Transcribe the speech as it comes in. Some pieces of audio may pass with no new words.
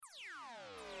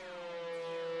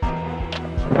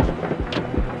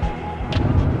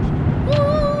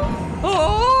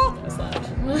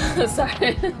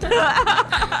Sorry.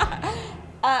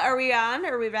 Are we on?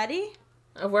 Are we ready?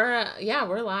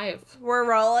 We're live. We're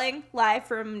rolling live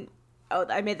from... Oh,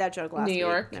 I made that joke last New week.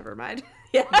 York. Never mind.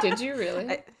 Yeah. Did you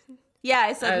really?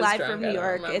 I said was live drunk, from New I don't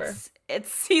York. remember.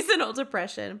 It's seasonal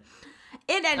depression.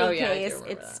 In any case,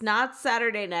 it's not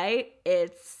Saturday night.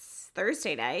 It's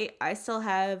Thursday night. I still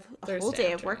have a whole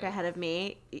day of work ahead of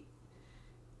me.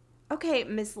 Okay,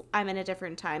 Miss, I'm in a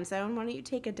different time zone. Why don't you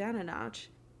take it down a notch?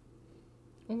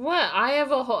 What? I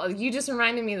have a whole... You just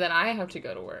reminded me that I have to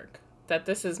go to work. That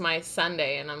this is my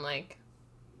Sunday, and I'm like...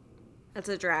 That's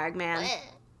a drag, man.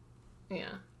 Yeah.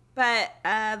 But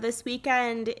this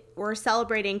weekend, we're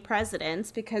celebrating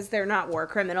presidents because they're not war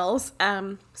criminals.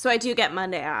 So I do get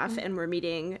Monday off, and we're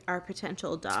meeting our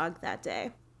potential dog that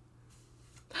day.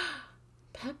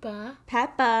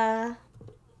 Peppa.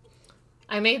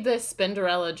 I made this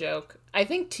Spinderella joke, I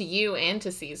think to you and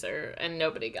to Caesar, and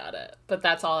nobody got it. But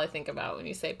that's all I think about when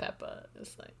you say Peppa.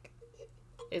 It's like,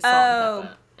 it's Salt and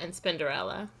Peppa and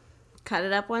Spinderella. Cut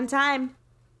it up one time.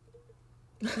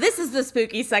 This is the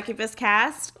Spooky Succubus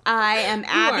cast. I am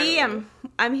Abby.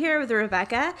 I'm here with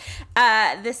Rebecca.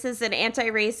 This is an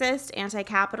anti-racist,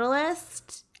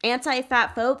 anti-capitalist,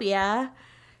 anti-fat phobia,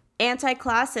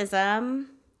 anti-classism,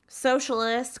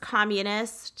 socialist,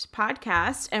 communist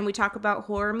podcast, and we talk about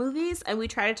horror movies, and we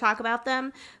try to talk about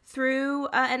them through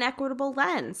an equitable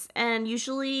lens. And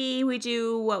usually we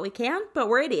do what we can, but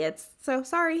we're idiots, so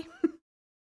sorry.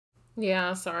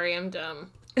 Yeah, sorry, I'm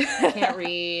dumb. I can't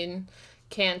read,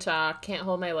 can't talk, can't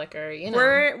hold my liquor, you know.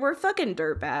 We're fucking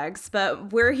dirtbags,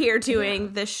 but we're here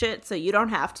doing this shit so you don't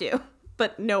have to.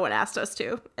 But no one asked us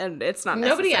to, and it's not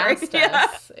necessary. Nobody asked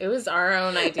us. It was our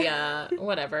own idea.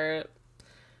 Whatever.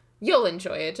 You'll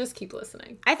enjoy it. Just keep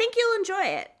listening. I think you'll enjoy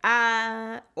it.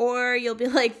 Or you'll be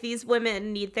like, these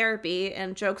women need therapy,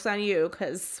 and joke's on you,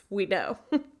 because we know.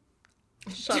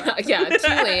 Shut up. Yeah,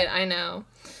 too late. I know.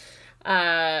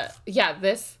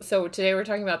 So today we're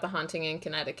talking about The Haunting in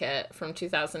Connecticut from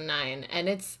 2009, and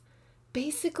it's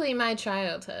basically my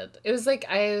childhood. It was like,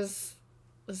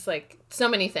 like so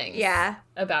many things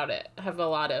about it. I have a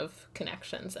lot of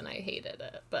connections, and I hated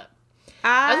it, but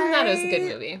other than that, it was a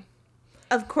good movie.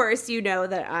 Of course, you know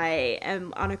that I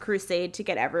am on a crusade to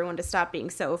get everyone to stop being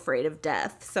so afraid of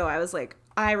death. So I was like,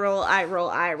 eye roll, eye roll,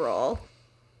 eye roll.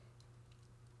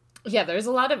 Yeah, there's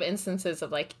a lot of instances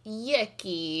of like,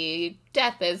 yucky,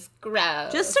 death is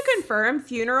gross. Just to confirm,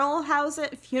 funeral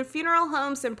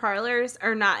homes and parlors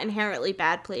are not inherently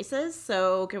bad places.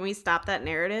 So can we stop that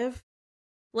narrative?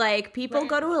 Like, people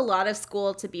go to a lot of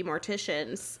school to be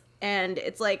morticians. And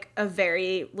it's, like, a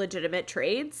very legitimate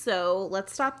trade, so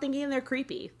let's stop thinking they're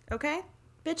creepy, okay?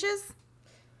 Bitches?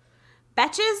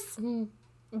 Betches?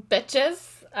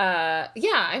 Bitches?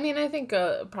 Yeah, I mean, I think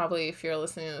probably if you're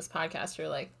listening to this podcast, you're,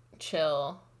 like,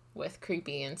 chill with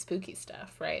creepy and spooky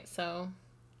stuff, right? So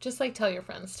just, like, tell your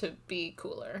friends to be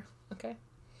cooler, okay?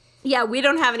 Yeah, we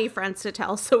don't have any friends to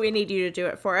tell, so we need you to do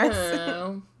it for us.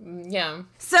 Yeah.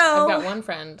 So I've got one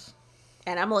friend.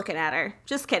 And I'm looking at her.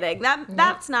 Just kidding.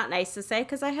 That's not nice to say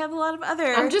because I have a lot of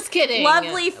other I'm just kidding.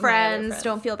 Lovely friends.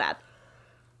 Don't feel bad.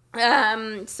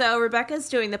 So Rebecca's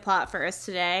doing the plot for us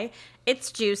today.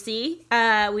 It's juicy.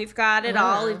 We've got it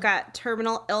all. We've got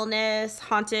terminal illness,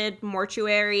 haunted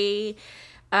mortuary,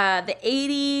 the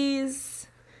 80s,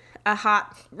 a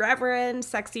hot reverend,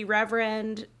 sexy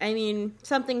reverend. I mean,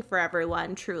 something for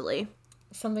everyone, truly.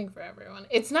 Something for everyone.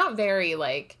 It's not very,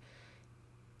 like,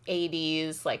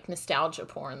 80s, like, nostalgia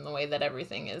porn the way that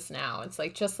everything is now. It's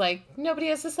like, just like, nobody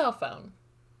has a cell phone.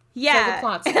 Yeah. So the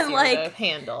plot's easier to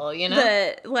handle, you know?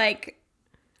 The, like,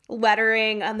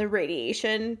 lettering on the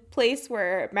radiation place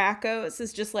where Mac goes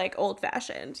is just, like,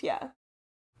 old-fashioned. Yeah.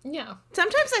 Yeah.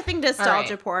 Sometimes I think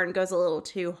nostalgia porn goes a little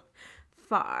too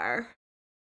far.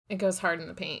 It goes hard in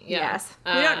the paint, yeah. Yes.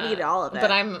 We don't need all of it.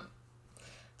 But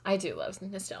I do love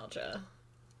nostalgia.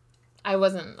 I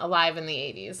wasn't alive in the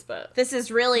 80s, but... This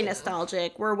is really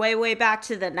nostalgic. We're way, way back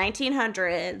to the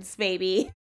 1900s,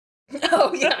 baby.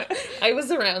 Oh, yeah. I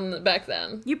was around back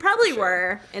then. You probably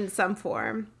were, in some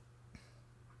form.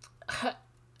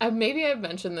 Maybe I've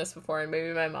mentioned this before, and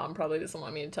maybe my mom probably doesn't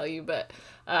want me to tell you, but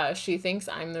she thinks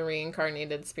I'm the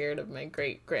reincarnated spirit of my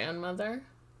great-grandmother.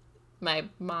 My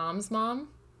mom's mom.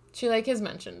 She, like, has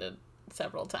mentioned it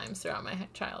several times throughout my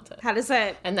childhood. How does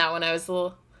that... And that when I was a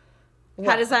little...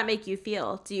 How does that make you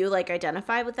feel? Do you, like,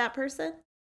 identify with that person?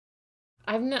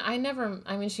 I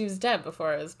mean, she was dead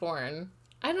before I was born.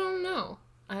 I don't know.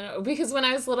 Because when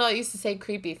I was little, I used to say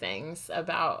creepy things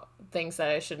about things that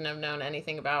I shouldn't have known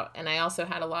anything about. And I also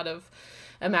had a lot of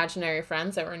imaginary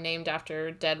friends that were named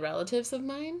after dead relatives of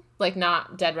mine. Like,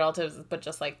 not dead relatives, but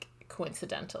just, like,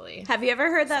 coincidentally. Have you ever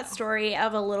heard that story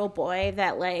of a little boy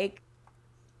that, like,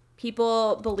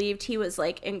 people believed he was,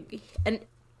 like,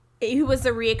 he was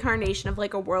the reincarnation of,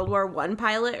 like, a World War I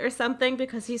pilot or something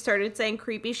because he started saying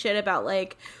creepy shit about,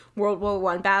 like, World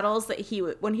War I battles that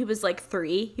when he was, like,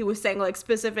 3, he was saying, like,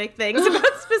 specific things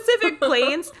about specific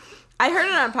planes. I heard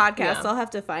it on podcast, so I'll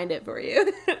have to find it for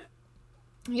you.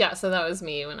 Yeah, so that was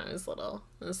me when I was little.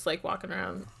 I was, like, walking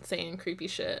around saying creepy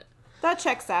shit. That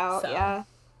checks out, yeah.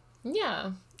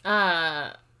 Yeah.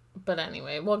 But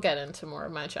anyway, we'll get into more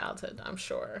of my childhood, I'm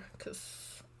sure,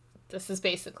 because this is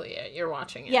basically it. You're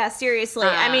watching it. Yeah, seriously.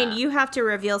 I mean, you have to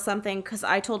reveal something because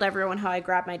I told everyone how I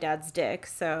grabbed my dad's dick,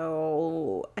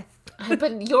 so... But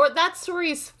that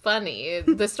story's funny.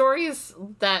 The stories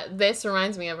that this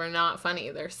reminds me of are not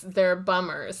funny. They're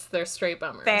bummers. They're straight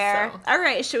bummers. Fair. So. All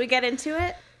right, should we get into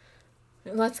it?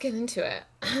 Let's get into it.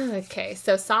 Okay,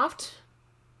 so soft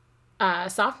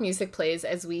music plays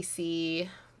as we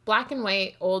see black and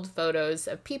white old photos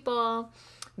of people.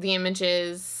 The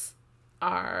images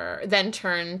are then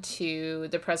turned to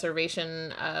the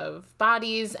preservation of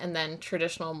bodies and then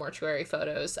traditional mortuary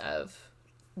photos of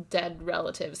dead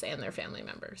relatives and their family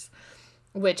members,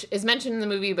 which is mentioned in the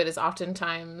movie but is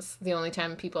oftentimes the only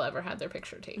time people ever had their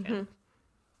picture taken.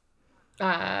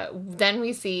 Then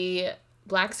we see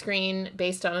black screen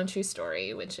based on a true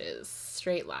story, which is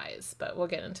straight lies, but we'll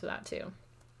get into that too.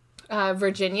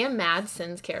 Virginia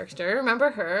Madsen's character, remember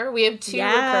her? We have 2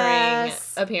 recurring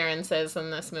appearances in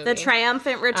this movie. The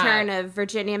triumphant return of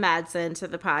Virginia Madsen to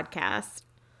the podcast.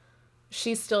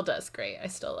 She still does great. I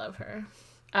still love her.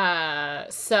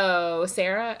 So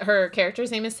Sarah, her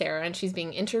character's name is Sarah, and she's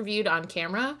being interviewed on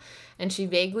camera, and she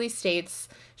vaguely states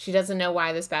she doesn't know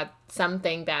why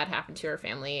something bad happened to her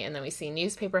family, and then we see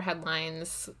newspaper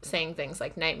headlines saying things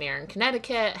like nightmare in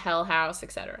Connecticut, hell house,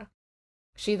 etc.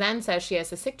 She then says she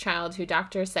has a sick child who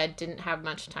doctors said didn't have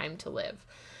much time to live.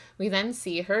 We then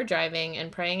see her driving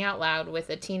and praying out loud with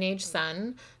a teenage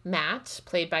son, Matt,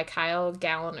 played by Kyle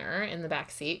Gallner, in the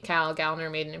backseat. Kyle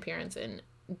Gallner made an appearance in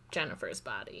Jennifer's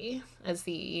Body as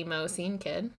the emo scene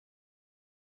kid.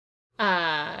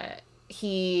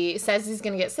 He says he's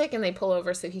going to get sick and they pull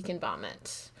over so he can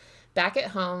vomit. Back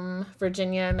at home,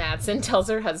 Virginia Madsen tells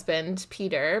her husband,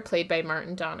 Peter, played by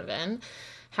Martin Donovan,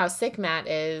 how sick Matt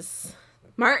is.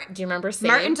 Do you remember Saved?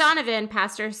 Martin Donovan,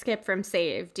 Pastor Skip from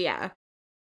Saved, yeah.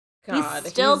 God,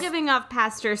 he's still giving off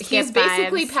Pastor Skip He's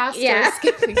basically vibes. Pastor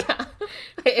Skip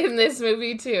in this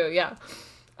movie too, yeah.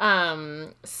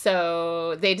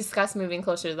 So they discuss moving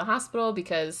closer to the hospital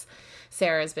because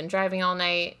Sarah's been driving all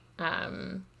night.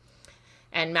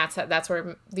 And that's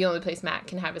where the only place Matt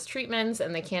can have his treatments,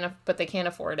 and they can't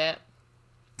afford it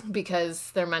because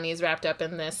their money is wrapped up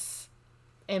in this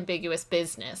ambiguous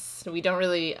business. So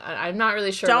I'm not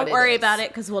really sure. Don't worry about it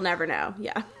because we'll never know.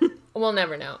 Yeah. We'll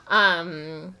never know.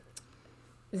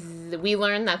 We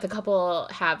learn that the couple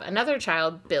have another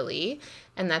child, Billy,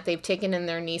 and that they've taken in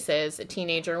their nieces, a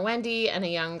teenager, Wendy, and a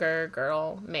younger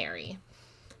girl, Mary.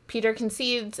 Peter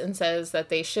concedes and says that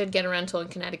they should get a rental in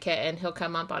Connecticut and he'll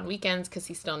come up on weekends because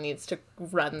he still needs to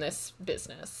run this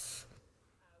business.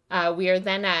 We are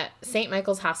then at St.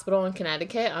 Michael's Hospital in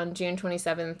Connecticut on June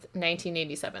 27th,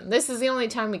 1987. This is the only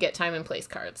time we get time and place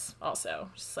cards also.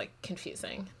 Just, like,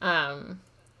 confusing.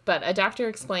 But a doctor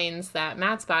explains that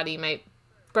Matt's body might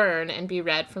burn and be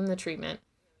red from the treatment.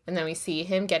 And then we see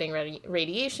him getting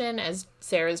radiation as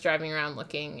Sarah's driving around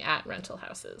looking at rental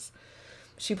houses.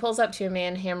 She pulls up to a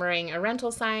man hammering a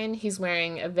rental sign. He's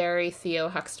wearing a very Theo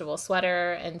Huxtable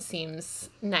sweater and seems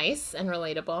nice and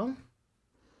relatable.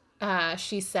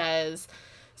 She says,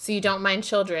 "So you don't mind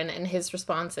children?" And his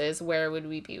response is, "Where would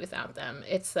we be without them?"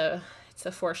 It's a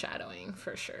foreshadowing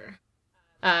for sure.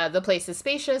 The place is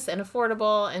spacious and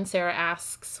affordable, and Sarah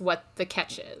asks what the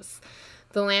catch is.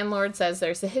 The landlord says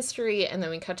there's a history, and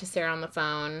then we cut to Sarah on the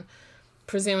phone,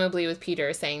 presumably with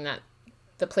Peter, saying that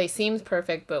the place seems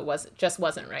perfect, but just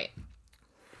wasn't right.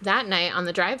 That night, on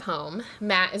the drive home,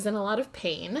 Matt is in a lot of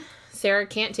pain. Sarah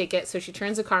can't take it, so she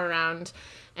turns the car around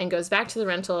and goes back to the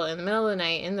rental in the middle of the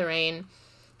night in the rain.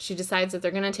 She decides that they're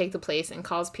going to take the place and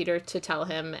calls Peter to tell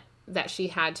him that she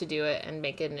had to do it and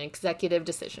make it an executive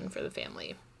decision for the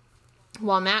family.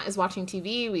 While Matt is watching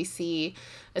TV, we see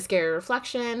a scary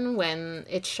reflection when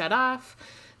it's shut off.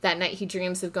 That night, he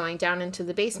dreams of going down into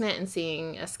the basement and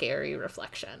seeing a scary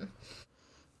reflection.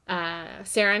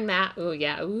 Sarah and Matt,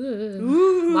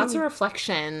 lots of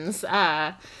reflections.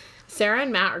 Sarah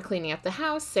and Matt are cleaning up the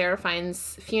house. Sarah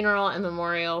finds funeral and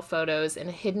memorial photos in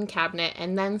a hidden cabinet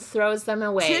and then throws them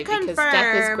away because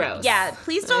death is gross. Yeah,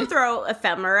 please don't throw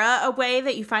ephemera away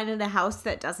that you find in a house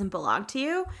that doesn't belong to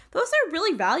you. Those are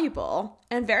really valuable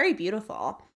and very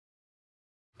beautiful.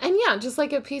 And yeah, just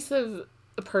like a piece of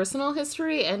personal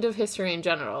history and of history in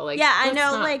general. Like, yeah, I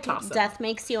know, like, death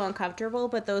makes you uncomfortable,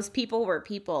 but those people were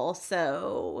people,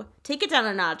 so take it down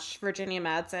a notch, Virginia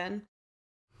Madsen.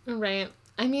 Right.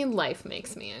 I mean, life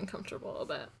makes me uncomfortable,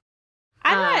 but...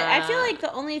 I feel like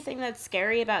the only thing that's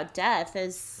scary about death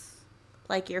is,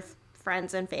 like, your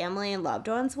friends and family and loved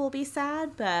ones will be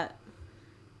sad, but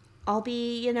I'll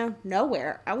be,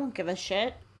 nowhere. I won't give a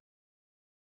shit.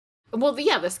 Well,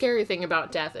 yeah, the scary thing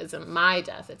about death isn't my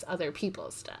death, it's other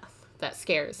people's death. That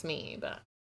scares me, but...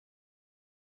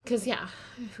 Because, yeah,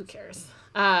 who cares?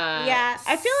 Yeah,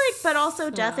 I feel like, but also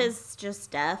death is just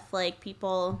death. Like,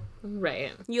 people...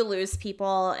 Right. You lose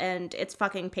people, and it's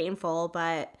fucking painful,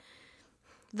 but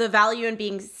the value in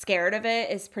being scared of it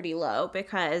is pretty low,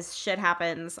 because shit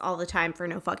happens all the time for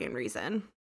no fucking reason.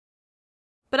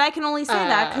 But I can only say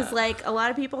that because, like, a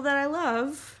lot of people that I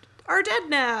love... are dead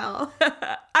now.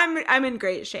 I'm in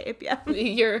great shape, yeah.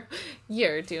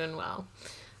 You're doing well.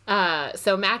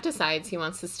 So Matt decides he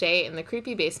wants to stay in the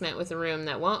creepy basement with a room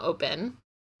that won't open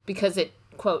because it,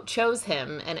 quote, chose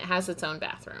him, and it has its own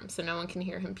bathroom, so no one can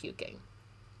hear him puking.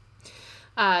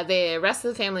 The rest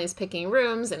of the family is picking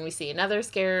rooms, and we see another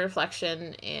scary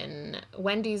reflection in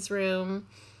Wendy's room.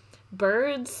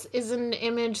 Birds is an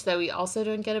image that we also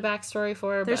don't get a backstory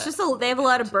for. There's they have a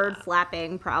lot of bird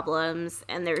flapping problems,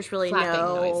 and there's really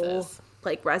no noises.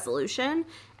 Like, resolution.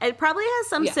 It probably has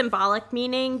some symbolic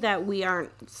meaning that we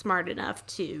aren't smart enough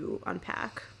to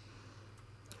unpack.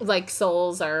 Like,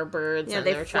 souls are birds, and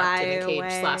they're trapped in a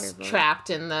cage / trapped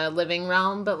in the living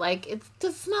realm, but, like, it's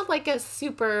just not, like, a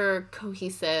super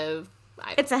cohesive...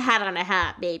 It's a hat on a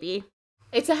hat, baby.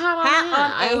 It's a hat on a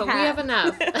hat. We have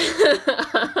enough.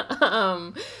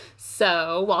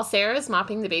 So, while Sarah is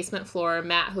mopping the basement floor,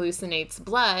 Matt hallucinates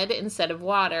blood instead of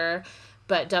water,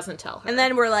 but doesn't tell her. And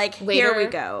then we're like, here we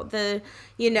go. The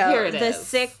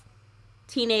sick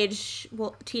teenager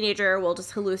will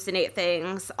just hallucinate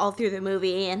things all through the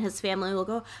movie, and his family will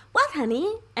go, "What, honey?"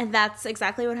 And that's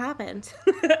exactly what happened.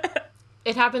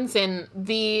 It happens in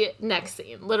the next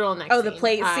scene, literal next scene. Oh, the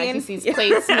plate scene? He sees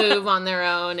plates move on their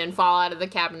own and fall out of the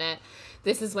cabinet.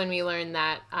 This is when we learn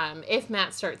that if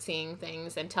Matt starts seeing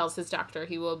things and tells his doctor,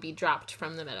 he will be dropped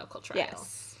from the medical trial.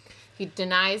 Yes. He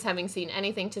denies having seen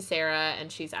anything to Sarah,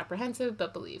 and she's apprehensive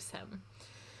but believes him.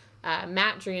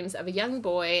 Matt dreams of a young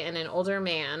boy and an older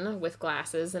man with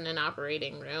glasses in an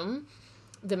operating room.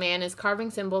 The man is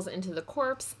carving symbols into the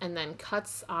corpse and then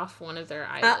cuts off one of their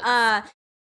eyelids.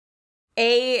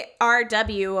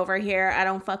 ARW over here. I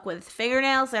don't fuck with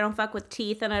fingernails, I don't fuck with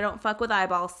teeth, and I don't fuck with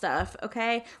eyeball stuff,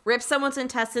 okay? Rip someone's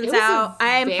intestines out,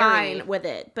 I am fine with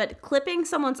it. But clipping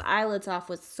someone's eyelids off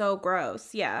was so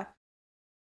gross, yeah.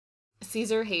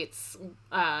 Caesar hates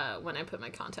when I put my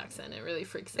contacts in. It really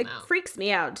freaks him out. It freaks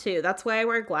me out, too. That's why I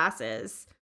wear glasses.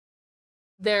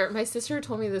 My sister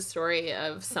told me the story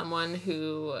of someone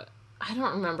who... I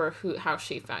don't remember how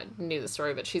she knew the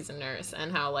story, but she's a nurse,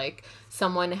 and how, like,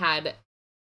 someone had,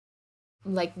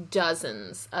 like,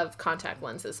 dozens of contact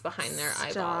lenses behind their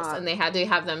eyeballs, and they had to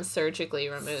have them surgically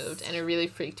removed, and it really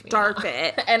freaked me out.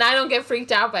 It. And I don't get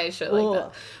freaked out by shit like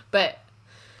that. But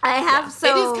I have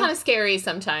it is kind of scary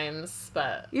sometimes,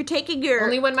 but... You're taking your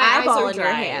only when my eyes are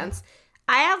dry. In your hands.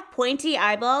 I have pointy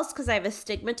eyeballs because I have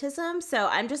astigmatism, so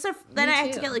I'm just... Then I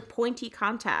have to get, like, pointy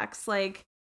contacts, like...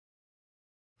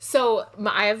 So,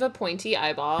 I have a pointy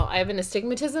eyeball. I have an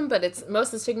astigmatism, but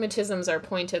most astigmatisms are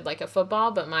pointed like a football,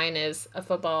 but mine is a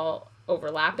football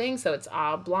overlapping, so it's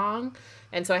oblong.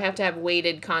 And so I have to have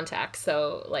weighted contacts.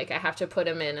 So, like, I have to put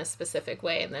them in a specific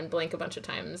way and then blink a bunch of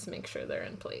times, make sure they're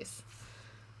in place.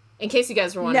 In case you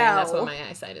guys were wondering, that's what my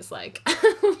eyesight is like.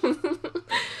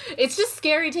 It's just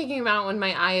scary taking them out when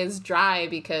my eye is dry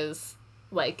because,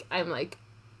 like, I'm, like,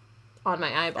 on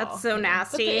my eyeball. That's so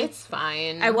nasty. But it's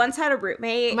fine. I once had a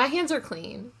roommate. My hands are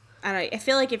clean. I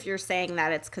feel like if you're saying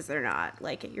that, it's because they're not.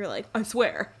 Like, you're like, I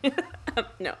swear.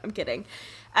 No, I'm kidding.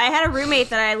 I had a roommate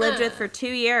that I lived with for 2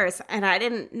 years, and I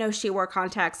didn't know she wore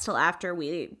contacts till after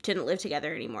we didn't live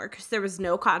together anymore because there was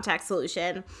no contact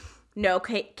solution, no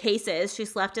cases. She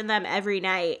slept in them every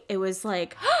night. It was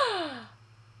like...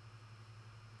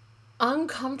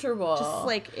 uncomfortable. Just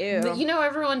like, ew. You know,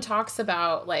 everyone talks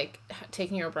about, like,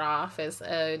 taking your bra off is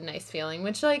a nice feeling,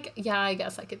 which, like, yeah, I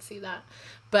guess I could see that.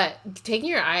 But taking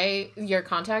your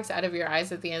contacts out of your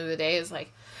eyes at the end of the day is,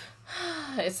 like,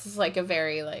 it's just, like, a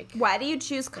very, like... Why do you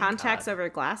choose contacts over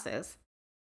glasses?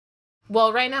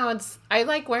 Well, right now I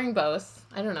like wearing both.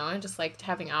 I don't know, I just like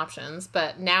having options.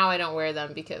 But now I don't wear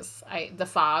them because the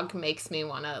fog makes me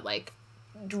want to, like...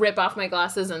 rip off my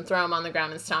glasses and throw them on the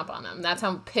ground and stomp on them. That's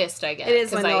how pissed I get. It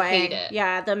is annoying. I hate it.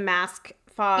 Yeah, the mask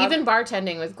fog. Even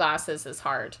bartending with glasses is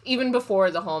hard. Even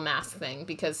before the whole mask thing,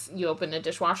 because you open a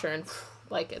dishwasher and,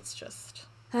 like, it's just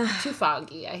too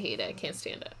foggy. I hate it. I can't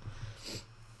stand it.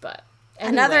 But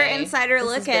anyway, another insider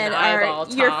look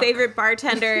at your favorite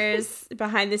bartender's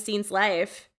behind-the-scenes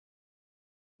life.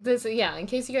 In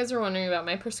case you guys are wondering about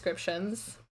my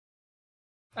prescriptions,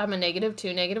 I'm a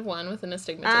 -2, -1 with an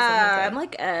astigmatism. I'm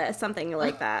like something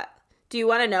like that. Do you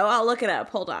want to know? I'll look it up.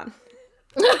 Hold on.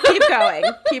 Keep going.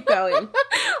 Keep going.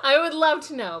 I would love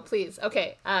to know, please.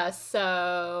 Okay,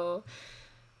 so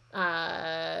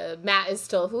Matt is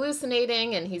still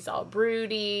hallucinating, and he's all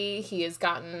broody. He has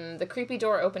gotten the creepy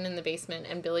door open in the basement,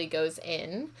 and Billy goes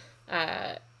in.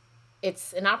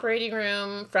 It's an operating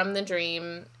room from the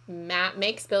dream. Matt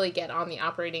makes Billy get on the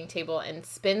operating table and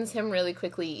spins him really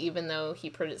quickly, even though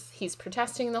he's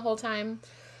protesting the whole time.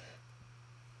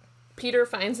 Peter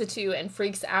finds the two and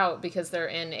freaks out because they're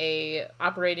in a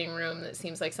operating room that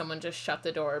seems like someone just shut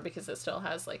the door because it still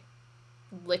has, like,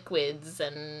 liquids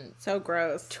and so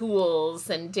gross tools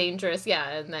and dangerous.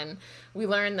 And then we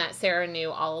learn that Sarah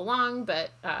knew all along,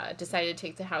 but decided to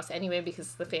take the house anyway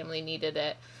because the family needed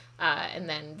it. And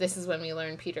then this is when we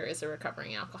learn Peter is a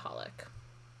recovering alcoholic.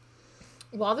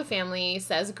 While the family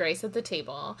says grace at the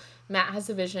table, Matt has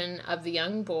a vision of the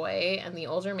young boy and the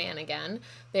older man again.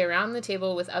 They're around the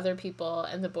table with other people,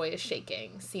 and the boy is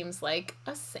shaking. Seems like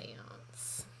a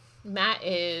seance. Matt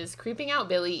is creeping out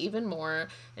Billy even more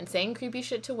and saying creepy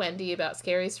shit to Wendy about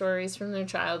scary stories from their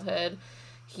childhood.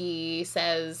 He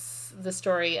says the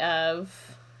story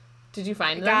of... Did you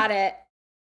find them? Got it.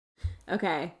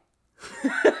 Okay.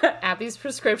 Abby's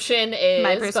prescription is...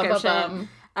 My prescription.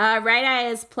 Right eye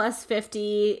is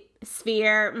 +50,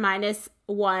 sphere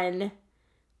 -1,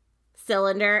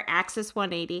 cylinder, axis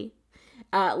 180.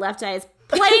 Left eye is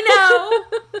Plano,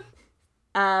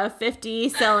 50,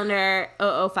 cylinder,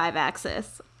 005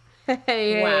 axis.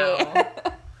 Wow.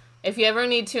 If you ever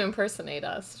need to impersonate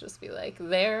us, just be like,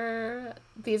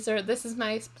 this is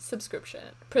my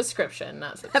prescription,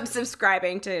 not subscription. I'm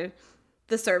subscribing to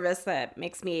the service that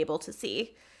makes me able to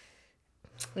see.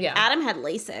 Yeah. Adam had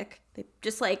LASIK. They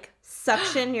just, like,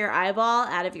 suction your eyeball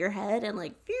out of your head and,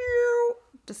 like, phew,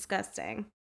 disgusting.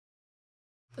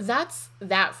 That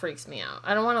freaks me out.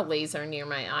 I don't want a laser near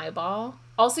my eyeball.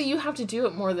 Also, you have to do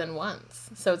it more than once.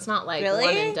 So it's not like really?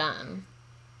 One and done.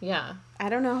 Yeah. I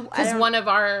don't know. Because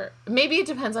maybe it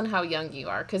depends on how young you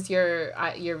are, because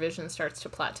your vision starts to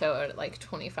plateau at, like,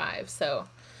 25. So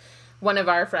one of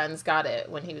our friends got it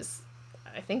when he was,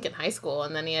 I think, in high school,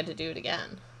 and then he had to do it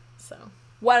again. So...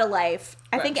 What a life.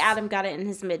 Gross. I think Adam got it in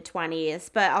his mid-20s,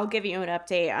 but I'll give you an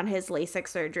update on his LASIK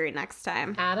surgery next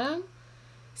time. Adam?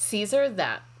 Caesar,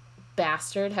 that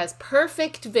bastard, has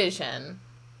perfect vision.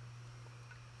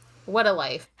 What a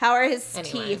life. How are his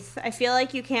teeth? I feel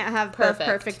like you can't have both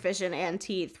perfect vision and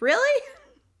teeth. Really?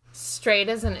 Straight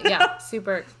as an... Yeah,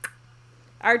 super...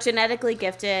 Our genetically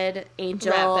gifted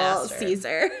angel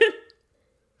Caesar.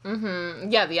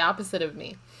 Mm-hmm. Yeah, the opposite of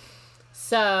me.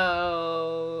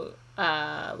 So...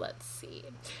 let's see.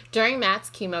 During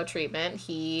Matt's chemo treatment,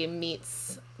 he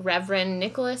meets Reverend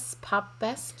Nicholas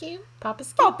Popescu. I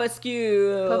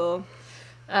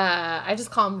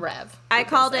just call him Rev. I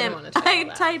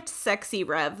typed sexy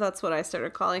Rev. That's what I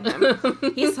started calling him.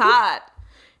 He's hot.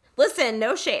 Listen,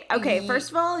 no shade. Okay,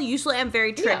 first of all, usually I'm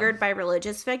very triggered by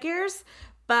religious figures,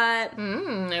 but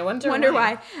I wonder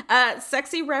why.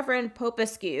 Sexy Reverend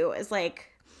Popescu is like...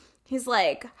 He's,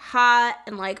 like, hot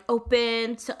and, like,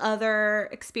 open to other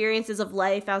experiences of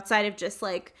life outside of just,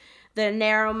 like, the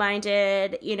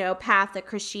narrow-minded, path that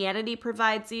Christianity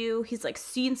provides you. He's, like,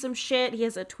 seen some shit. He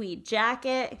has a tweed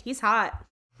jacket. He's hot.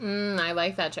 I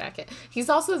like that jacket. He's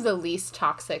also the least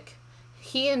toxic.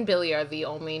 He and Billy are the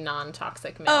only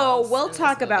non-toxic males. Oh, we'll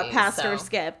talk about Pastor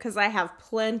Skip, because I have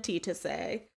plenty to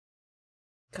say.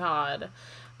 God.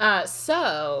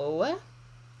 So...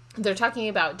 They're talking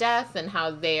about death and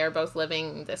how they are both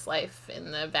living this life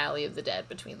in the valley of the dead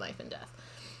between life and death.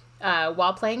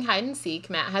 While playing hide and seek,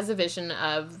 Matt has a vision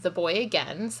of the boy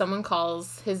again. Someone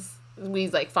calls we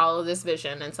follow this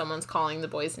vision, and someone's calling the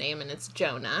boy's name, and it's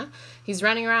Jonah. He's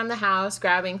running around the house,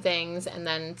 grabbing things, and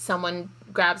then someone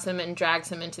grabs him and drags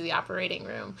him into the operating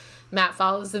room. Matt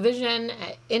follows the vision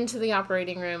into the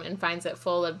operating room and finds it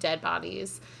full of dead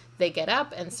bodies. They get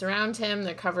up and surround him.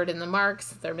 They're covered in the marks.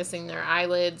 They're missing their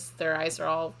eyelids. Their eyes are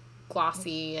all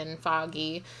glossy and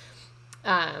foggy.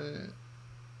 Matt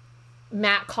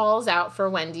calls out for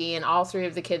Wendy, and all three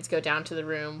of the kids go down to the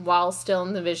room. While still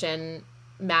in the vision,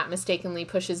 Matt mistakenly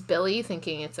pushes Billy,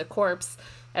 thinking it's a corpse.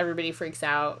 Everybody freaks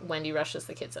out. Wendy rushes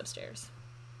the kids upstairs.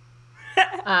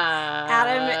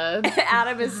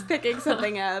 Adam is picking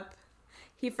something up.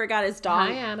 He forgot his dongle.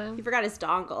 Hi, Adam. He forgot his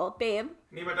dongle. Babe.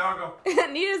 Need my dongle.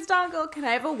 Need his dongle. Can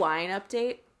I have a wine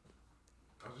update?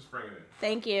 I'll just bring it in.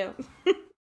 Thank you.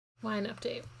 Wine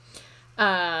update.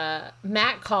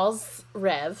 Matt calls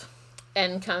Rev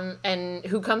and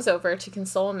who comes over to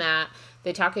console Matt.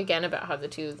 They talk again about how the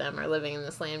two of them are living in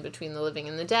this land between the living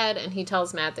and the dead, and he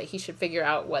tells Matt that he should figure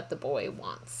out what the boy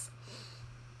wants.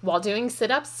 While doing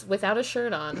sit-ups without a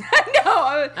shirt on.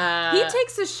 I know. He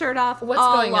takes his shirt off what's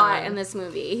going on in this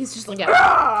movie. He's just like,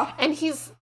 and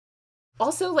he's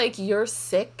also like, you're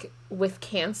sick with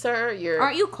cancer.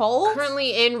 Aren't you cold?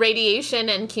 Currently in radiation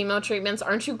and chemo treatments.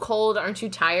 Aren't you cold? Aren't you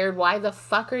tired? Why the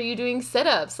fuck are you doing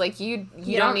sit-ups? Like, you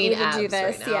don't need abs to do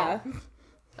this. Right now. Yeah.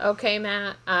 Okay,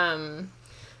 Matt.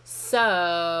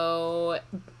 So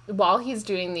while he's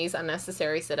doing these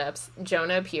unnecessary sit-ups,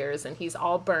 Jonah appears and he's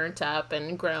all burnt up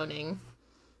and groaning.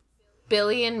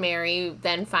 Billy and Mary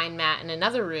then find Matt in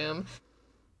another room,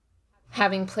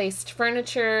 having placed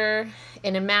furniture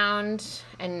in a mound,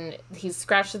 and he's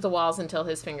scratched at the walls until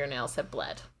his fingernails have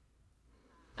bled.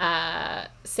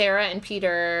 Sarah and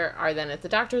Peter are then at the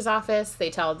doctor's office.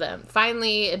 They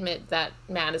finally admit that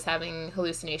Matt is having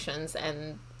hallucinations,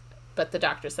 but the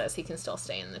doctor says he can still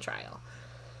stay in the trial.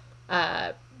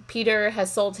 Peter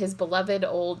has sold his beloved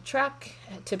old truck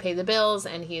to pay the bills,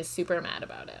 and he is super mad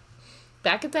about it.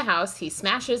 Back at the house, he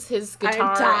smashes his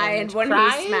guitar and when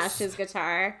cries. He smashed his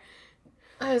guitar.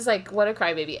 I was like, what a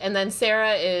crybaby. And then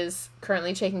Sarah is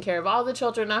currently taking care of all the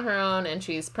children on her own, and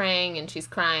she's praying and she's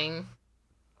crying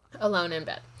alone in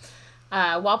bed.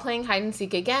 While playing hide and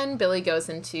seek again, Billy goes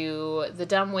into the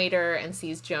dumbwaiter and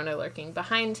sees Jonah lurking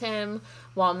behind him.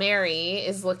 While Mary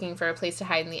is looking for a place to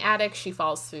hide in the attic, she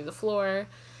falls through the floor.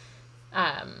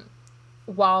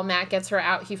 While Matt gets her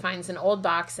out, he finds an old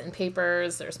box and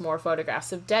papers. There's more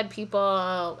photographs of dead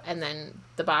people, and then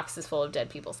the box is full of dead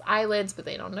people's eyelids, but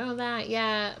they don't know that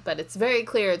yet. But it's very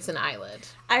clear it's an eyelid.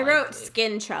 I wrote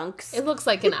skin chunks. It looks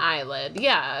like an eyelid.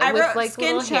 Yeah. I wrote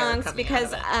skin chunks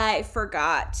because I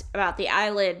forgot about the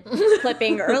eyelid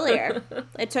clipping earlier.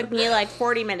 It took me like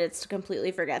 40 minutes to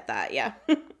completely forget that. Yeah.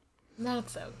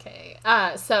 That's okay.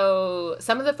 So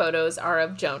some of the photos are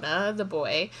of Jonah, the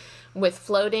boy, with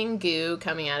floating goo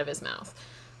coming out of his mouth.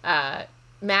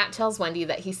 Matt tells Wendy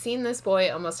that he's seen this boy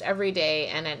almost every day,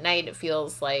 and at night it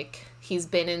feels like he's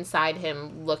been inside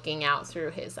him looking out through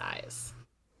his eyes.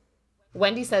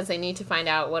 Wendy says they need to find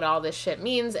out what all this shit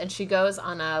means, and she goes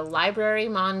on a library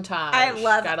montage.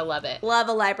 Gotta love it. Love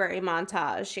a library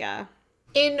montage, yeah.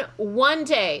 In one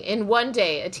day,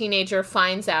 a teenager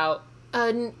finds out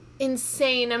an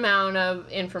insane amount of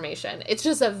information. It's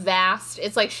just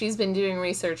it's like she's been doing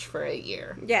research for a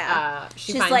year. Yeah.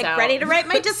 She's like ready to write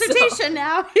my dissertation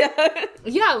now.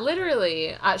 Yeah,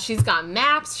 literally. She's got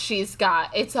maps.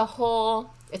 It's a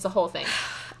whole thing.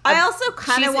 I also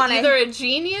kind of want to... She's either a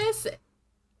genius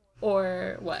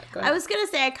or what? Go ahead. I was going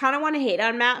to say, I kind of want to hate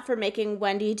on Matt for making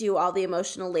Wendy do all the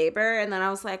emotional labor. And then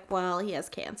I was like, well, he has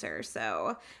cancer.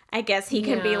 So I guess he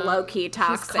can be low-key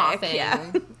toxic. He's coughing.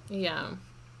 Yeah. Yeah.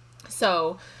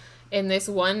 So, in this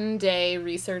one-day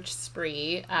research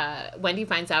spree, Wendy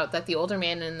finds out that the older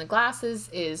man in the glasses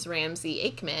is Ramsey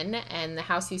Aikman, and the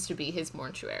house used to be his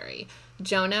mortuary.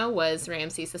 Jonah was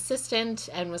Ramsey's assistant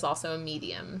and was also a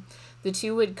medium. The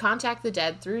two would contact the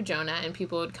dead through Jonah, and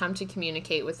people would come to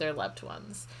communicate with their loved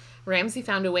ones. Ramsey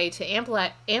found a way to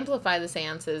amplify the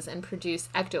seances and produce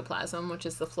ectoplasm, which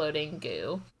is the floating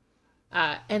goo.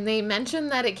 And they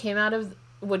mentioned that it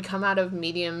would come out of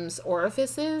mediums'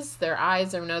 orifices, their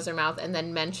eyes or nose or mouth, and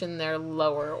then mention their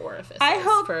lower orifices. I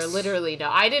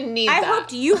didn't need that. I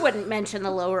hoped you wouldn't mention the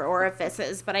lower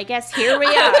orifices, but I guess here we are.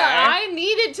 I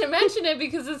needed to mention it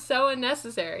because it's so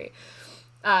unnecessary.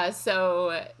 By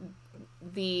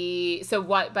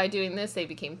doing this, they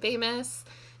became famous.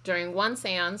 During one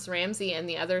seance, Ramsey and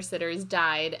the other sitters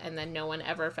died, and then no one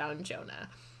ever found Jonah.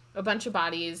 A bunch of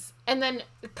bodies, and then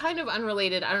kind of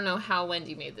unrelated, I don't know how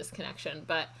Wendy made this connection,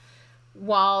 but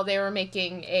while they were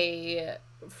making a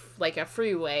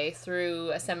freeway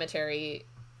through a cemetery,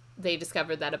 they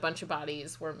discovered that a bunch of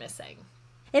bodies were missing.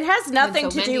 It has nothing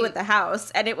to do with the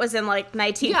house, and it was in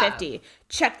 1950. Yeah.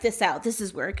 Check this out. This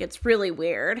is where it gets really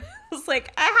weird. It's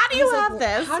like, how do you have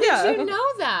this? How did you know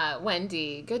that,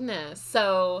 Wendy? Goodness.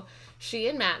 So she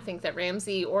and Matt think that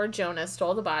Ramsey or Jonah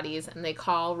stole the bodies, and they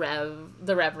call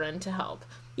the Reverend to help.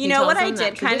 You know what I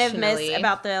did kind of miss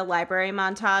about the library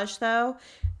montage, though?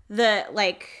 The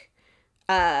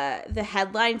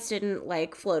headlines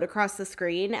didn't float across the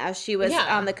screen as she was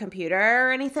on the computer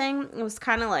or anything. It was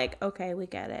kind of like, okay, we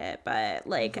get it, but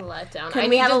let down.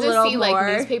 Can we have a little more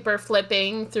newspaper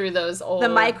flipping through those old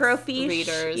microfiche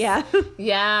readers? Yeah,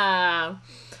 yeah.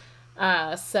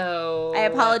 I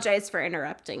apologize for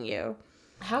interrupting you.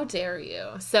 How dare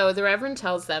you? So the Reverend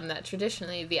tells them that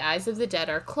traditionally the eyes of the dead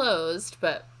are closed,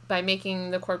 but by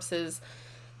making the corpses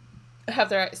have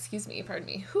their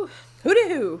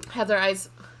have their eyes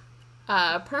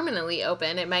permanently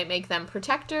open, it might make them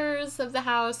protectors of the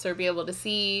house or be able to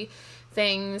see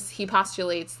things. He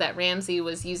postulates that Ramsay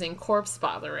was using corpse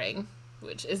bothering,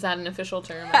 which is that an official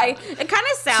term? It kind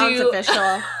of sounds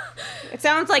official. It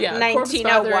sounds like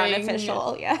 1901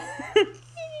 official. Yeah.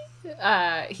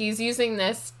 He's using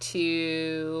this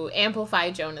to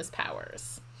amplify Jonah's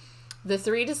powers. The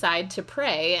three decide to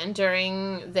pray, and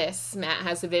during this, Matt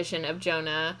has a vision of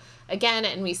Jonah again,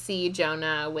 and we see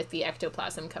Jonah with the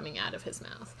ectoplasm coming out of his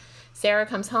mouth. Sarah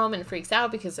comes home and freaks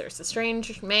out because there's a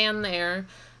strange man there.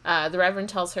 The Reverend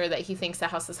tells her that he thinks the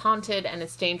house is haunted and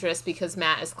it's dangerous because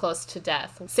Matt is close to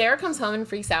death. Sarah comes home and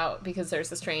freaks out because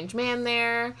there's a strange man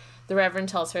there. The Reverend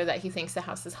tells her that he thinks the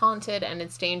house is haunted and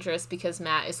it's dangerous because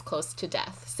Matt is close to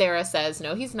death. Sarah says,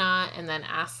 no, he's not, and then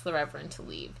asks the Reverend to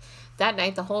leave. That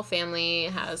night, the whole family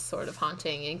has sort of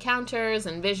haunting encounters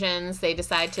and visions. They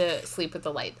decide to sleep with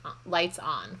the lights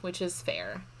on, which is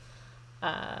fair.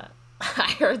 I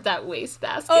heard that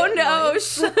wastebasket. Oh, no.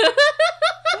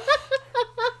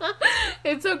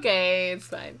 It's okay. It's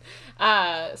fine.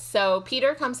 So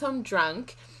Peter comes home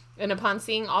drunk, and upon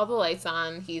seeing all the lights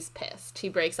on, he's pissed. He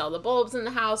breaks all the bulbs in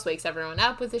the house, wakes everyone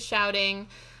up with his shouting.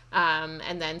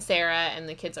 And then Sarah and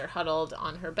the kids are huddled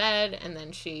on her bed, and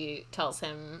then she tells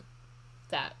him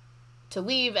that to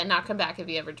leave and not come back if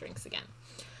he ever drinks again.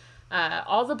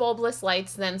 All the bulbless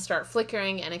lights then start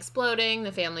flickering and exploding.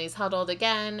 The family's huddled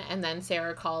again, and then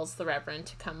Sarah calls the Reverend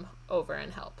to come over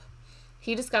and help.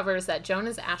 He discovers that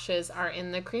Jonah's ashes are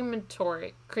in the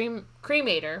cremator.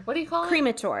 What do you call it?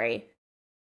 Crematory.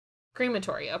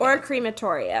 Okay. Or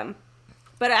crematorium.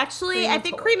 But actually, I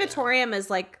think crematorium is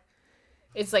like...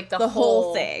 It's like the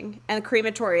whole thing. And the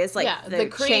crematory is like the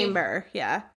chamber.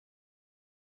 Yeah.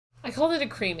 I called it a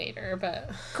cremator,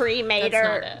 but...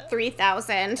 Cremator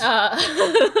 3000.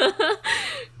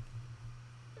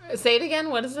 Say it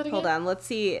again. What is it again? Hold on. Let's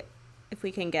see if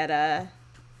we can get a...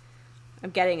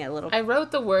 I'm getting a little... I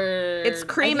wrote the word... It's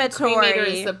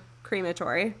crematory.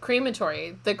 Crematory.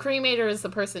 Crematory. The cremator is the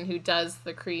person who does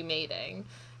the cremating.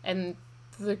 And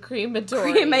the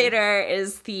crematory... Cremator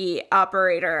is the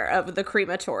operator of the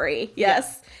crematory.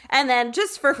 Yes. And then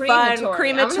just for fun,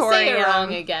 crematorium... I'm going to say it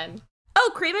wrong again. Oh,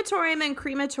 crematorium and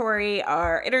crematory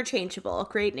are interchangeable.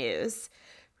 Great news.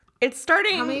 It's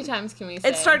starting... How many times can we say?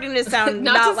 It's starting to sound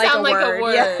not like a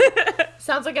word. Yeah.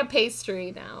 Sounds like a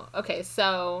pastry now. Okay,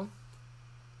 so...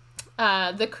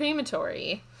 the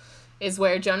crematory is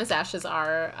where Jonah's ashes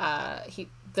are.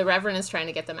 The Reverend is trying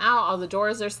to get them out. All the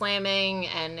doors are slamming,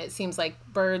 and it seems like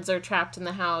birds are trapped in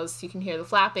the house. You can hear the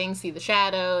flapping, see the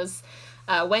shadows.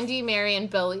 Wendy, Mary, and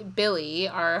Billy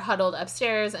are huddled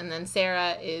upstairs, and then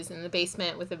Sarah is in the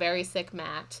basement with a very sick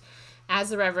Matt. As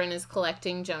the Reverend is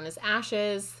collecting Jonah's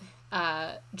ashes,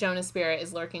 Jonah's spirit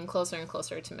is lurking closer and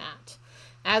closer to Matt.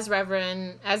 As the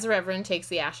Reverend takes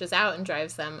the ashes out and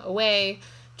drives them away,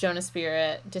 Jonah's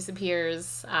spirit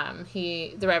disappears.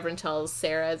 The Reverend tells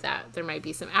Sarah that there might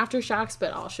be some aftershocks,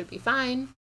 but all should be fine.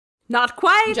 Not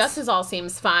quite. Just as all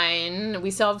seems fine.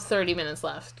 We still have 30 minutes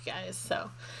left, guys. So,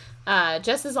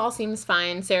 just as all seems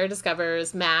fine, Sarah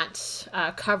discovers Matt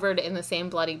covered in the same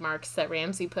bloody marks that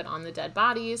Ramsay put on the dead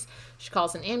bodies. She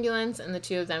calls an ambulance, and the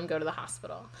two of them go to the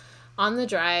hospital. On the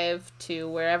drive to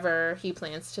wherever he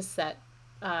plans to set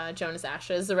Jonah's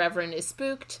ashes, the Reverend is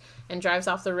spooked and drives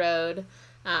off the road.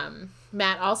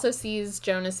 Matt also sees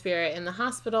Jonah's spirit in the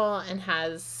hospital and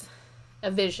has a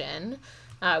vision.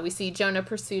 We see Jonah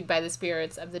pursued by the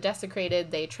spirits of the desecrated.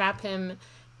 They trap him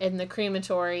in the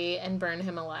crematory and burn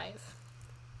him alive.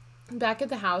 Back at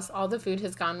the house, all the food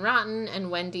has gone rotten,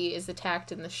 and Wendy is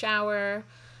attacked in the shower.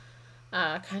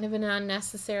 Kind of an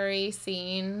unnecessary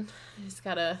scene.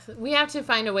 We have to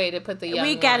find a way to put the young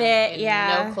one in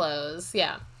no clothes.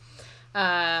 Yeah.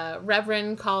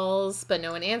 Reverend calls, but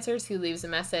no one answers. He leaves a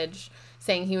message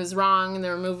saying he was wrong and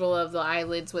the removal of the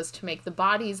eyelids was to make the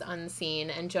bodies unseen,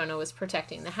 and Jonah was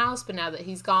protecting the house, but now that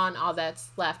he's gone, all that's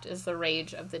left is the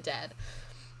rage of the dead.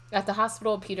 At the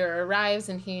hospital, Peter arrives,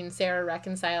 and he and Sarah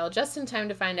reconcile just in time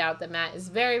to find out that Matt is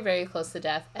very, very close to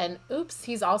death, and oops,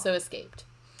 he's also escaped.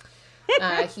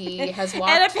 He has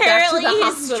walked and apparently back to the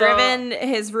he's hospital. driven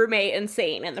his roommate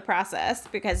insane in the process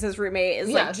because his roommate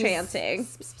is chanting.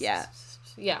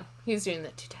 Yeah, he's doing the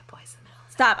two dead boys in the middle.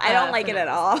 Stop! I don't like it at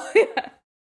all.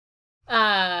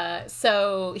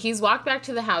 So he's walked back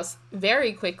to the house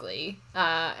very quickly,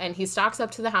 and he stalks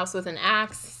up to the house with an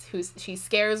axe. She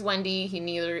scares Wendy. He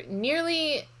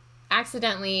nearly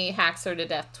accidentally hacks her to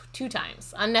death 2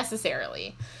 times,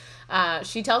 unnecessarily.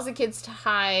 She tells the kids to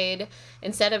hide.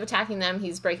 Instead of attacking them,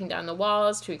 he's breaking down the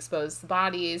walls to expose the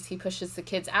bodies. He pushes the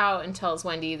kids out and tells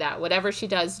Wendy that whatever she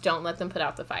does, don't let them put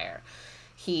out the fire.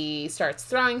 He starts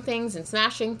throwing things and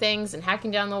smashing things and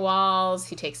hacking down the walls.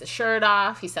 He takes his shirt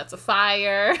off. He sets a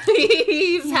fire.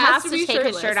 He has to take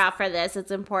his shirt off for this. It's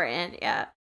important. Yeah.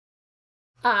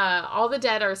 All the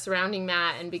dead are surrounding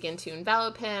Matt and begin to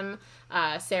envelop him.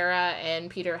 Sarah and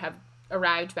Peter have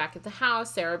arrived back at the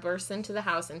house. Sarah bursts into the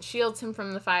house and shields him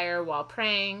from the fire while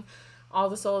praying. All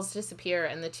the souls disappear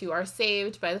and the 2 are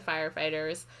saved by the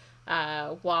firefighters.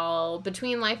 While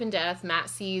between life and death, Matt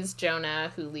sees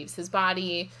Jonah, who leaves his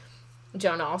body.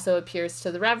 Jonah also appears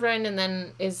to the Reverend and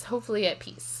then is hopefully at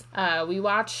peace. We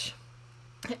watch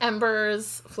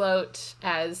embers float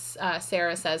as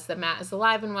Sarah says that Matt is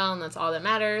alive and well, and that's all that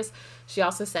matters. She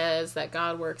also says that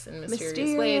God works in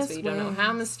mysterious ways, but you don't know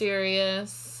how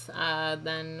mysterious.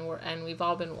 And we've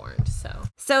all been warned.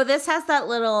 So this has that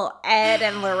little Ed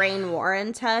and Lorraine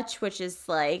Warren touch, which is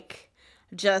like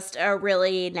just a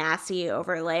really nasty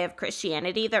overlay of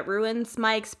Christianity that ruins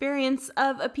my experience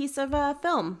of a piece of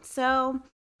film. So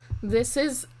this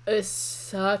is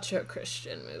such a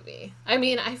Christian movie. I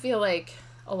mean, I feel like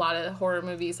a lot of horror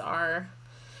movies are.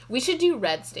 We should do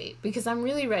Red State, because I'm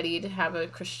really ready to have a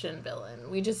Christian villain.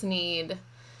 We just need...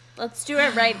 Let's do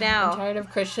it right now. I'm tired of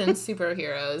Christian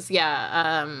superheroes.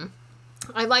 Yeah,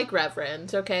 I like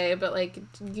Reverend, okay? But, like,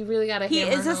 you really gotta He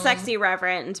is a home. sexy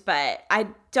Reverend, but I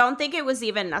don't think it was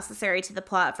even necessary to the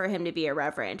plot for him to be a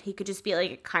Reverend. He could just be,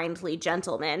 like, a kindly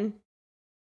gentleman.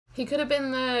 He could have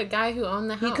been the guy who owned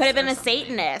the house. He could have been a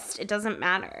Satanist. It doesn't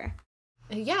matter.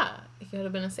 Yeah, he could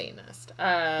have been a Satanist. He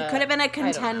could have been a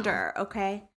contender,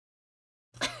 okay?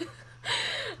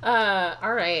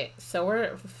 All right, so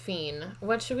we're Fiend.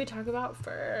 What should we talk about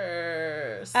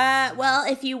first? Well,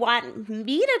 if you want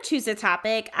me to choose a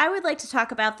topic, I would like to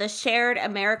talk about the shared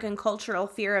American cultural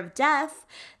fear of death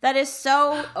that is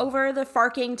so over the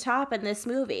farking top in this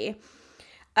movie.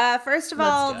 First of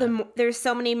all, there's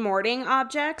so many mourning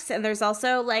objects, and there's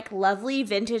also, like, lovely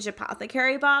vintage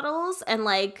apothecary bottles and,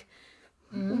 like,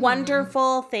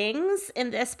 wonderful things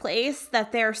in this place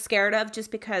that they're scared of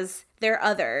just because they're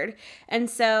othered. And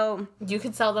so... You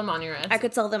could sell them on your Etsy. I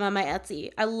could sell them on my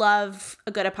Etsy. I love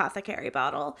a good apothecary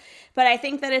bottle. But I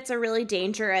think that it's a really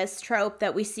dangerous trope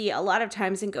that we see a lot of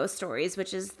times in ghost stories,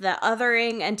 which is the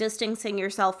othering and distancing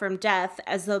yourself from death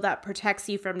as though that protects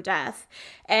you from death.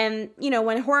 And, you know,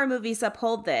 when horror movies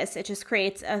uphold this, it just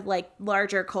creates a, like,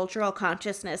 larger cultural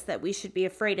consciousness that we should be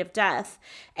afraid of death.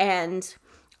 And...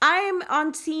 I'm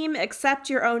on team accept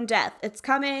your own death. It's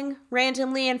coming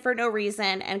randomly and for no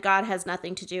reason, and God has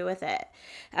nothing to do with it.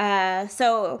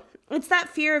 So it's that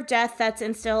fear of death that's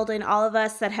instilled in all of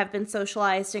us that have been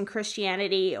socialized in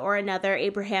Christianity or another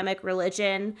Abrahamic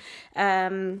religion.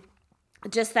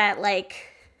 Just that, like,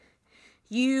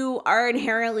 you are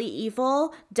inherently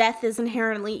evil. Death is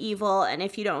inherently evil. And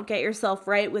if you don't get yourself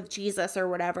right with Jesus or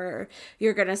whatever,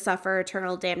 you're going to suffer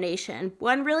eternal damnation.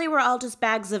 When really we're all just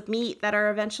bags of meat that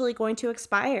are eventually going to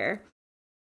expire.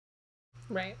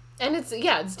 Right. And it's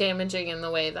damaging in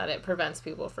the way that it prevents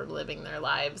people from living their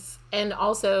lives and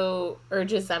also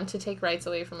urges them to take rights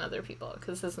away from other people,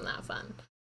 because isn't that fun?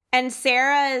 And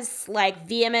Sarah's, like,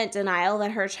 vehement denial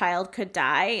that her child could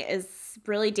die is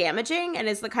really damaging and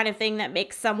is the kind of thing that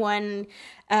makes someone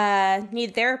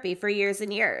need therapy for years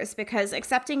and years, because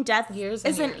accepting death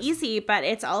isn't easy, but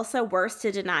it's also worse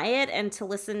to deny it and to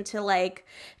listen to, like,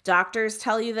 doctors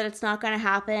tell you that it's not going to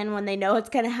happen when they know it's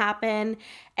going to happen.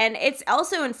 And it's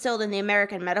also instilled in the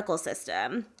American medical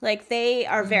system. Like, they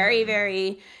are very,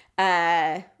 very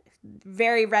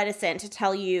very reticent to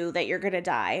tell you that you're going to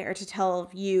die or to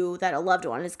tell you that a loved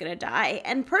one is going to die.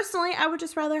 And personally, I would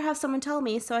just rather have someone tell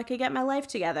me so I could get my life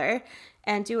together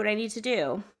and do what I need to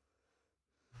do.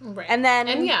 Right. And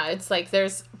it's like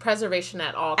there's preservation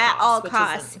at all costs. At all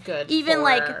costs. Isn't good. Even for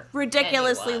like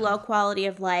ridiculously anyone. Low quality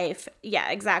of life.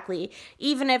 Yeah, exactly.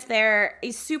 Even if they're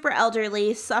super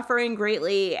elderly, suffering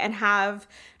greatly, and have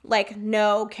like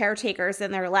no caretakers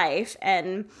in their life.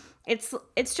 And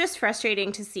it's just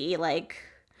frustrating to see, like,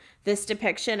 this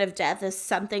depiction of death as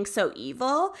something so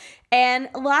evil. And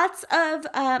lots of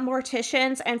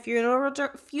morticians and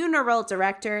funeral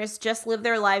directors just live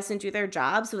their lives and do their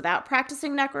jobs without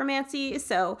practicing necromancy.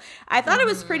 So I thought it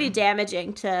was pretty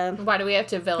damaging to... Why do we have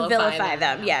to vilify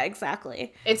them? Yeah,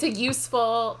 exactly. It's a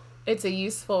useful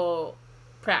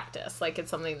practice. Like,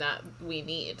 it's something that we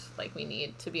need. Like, we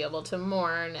need to be able to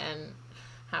mourn and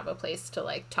have a place to,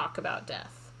 like, talk about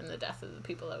death in the death of the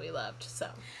people that we loved. So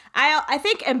I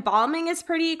think embalming is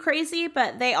pretty crazy,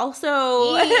 but they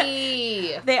also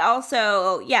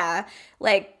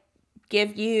like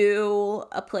give you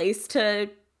a place to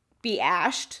be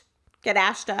get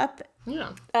ashed up.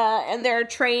 Yeah. And they're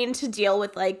trained to deal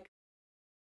with like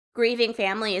grieving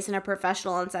families in a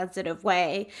professional and sensitive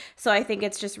way. So I think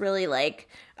it's just really like,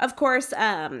 of course,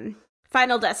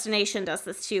 Final Destination does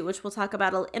this too, which we'll talk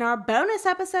about in our bonus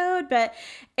episode, but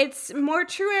it's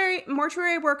mortuary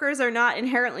workers are not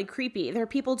inherently creepy. They're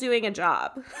people doing a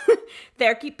job.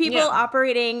 They're people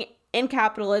operating in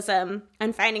capitalism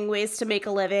and finding ways to make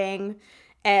a living,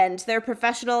 and they're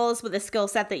professionals with a skill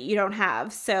set that you don't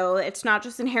have. So it's not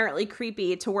just inherently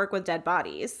creepy to work with dead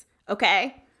bodies.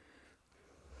 Okay?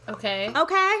 Okay.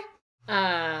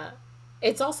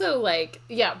 It's also like,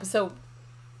 so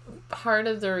part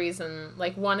of the reason,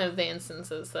 like one of the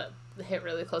instances that hit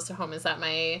really close to home is that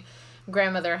my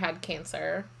grandmother had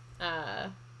cancer,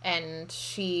 and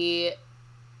she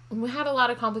had a lot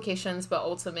of complications, but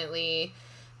ultimately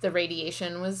the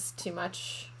radiation was too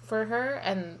much for her,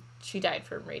 and she died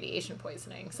from radiation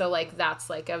poisoning. So like that's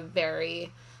like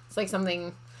it's like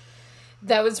something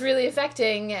that was really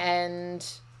affecting and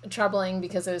troubling,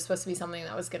 because it was supposed to be something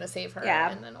that was going to save her,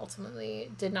 and then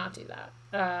ultimately did not do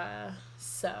that.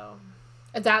 So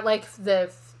that, like,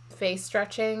 the face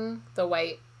stretching, the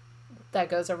white that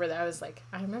goes over there, I was like,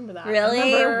 I remember that.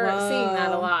 Really? I remember seeing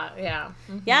that a lot. Yeah.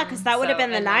 Mm-hmm. Yeah, because that would have been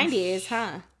the 90s,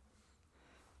 huh?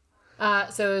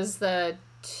 So it was the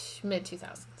mid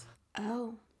 2000s.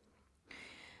 Oh,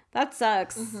 that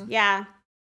sucks. Mm-hmm.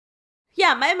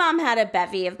 Yeah, my mom had a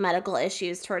bevy of medical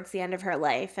issues towards the end of her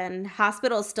life, and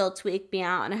hospitals still tweak me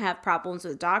out, and I have problems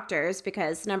with doctors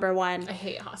because, number one, I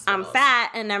hate hospitals. I'm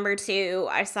fat, and number two,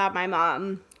 I saw my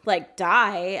mom, like,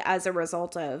 die as a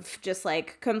result of just,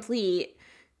 like, complete,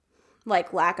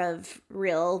 like, lack of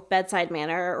real bedside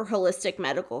manner or holistic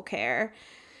medical care.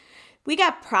 We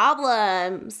got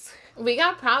problems.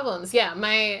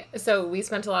 Yeah. So we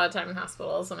spent a lot of time in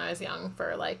hospitals when I was young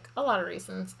for like a lot of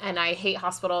reasons. And I hate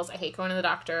hospitals. I hate going to the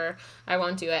doctor. I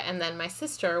won't do it. And then my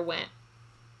sister went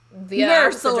the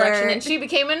opposite direction, and she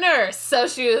became a nurse. So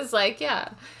she was like,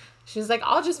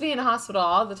 I'll just be in a hospital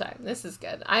all the time. This is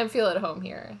good. I feel at home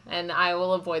here, and I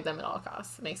will avoid them at all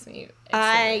costs. It makes me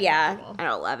I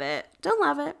don't love it. Don't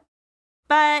love it.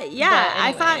 But yeah, anyway.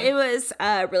 I thought it was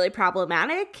really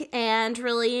problematic and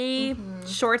really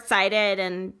short-sighted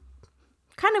and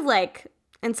kind of like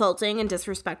insulting and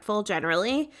disrespectful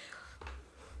generally.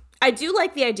 I do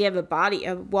like the idea of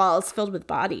of walls filled with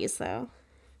bodies, though.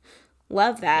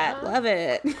 Love that. Yeah. Love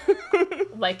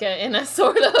it. Like in a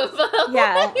sort of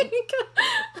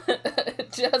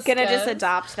just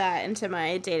adopt that into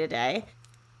my day-to-day.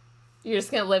 You're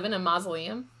just gonna live in a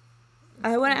mausoleum?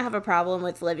 I wouldn't have a problem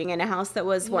with living in a house that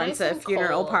was once a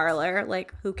funeral parlor.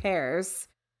 Like, who cares?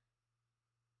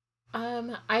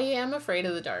 I am afraid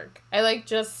of the dark.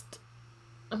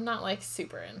 I'm not like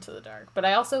super into the dark, but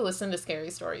I also listen to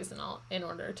scary stories in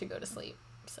order to go to sleep.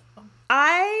 So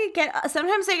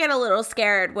sometimes I get a little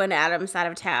scared when Adam's out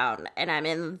of town and I'm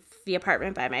in the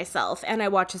apartment by myself and I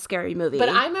watch a scary movie. But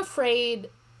I'm afraid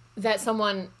that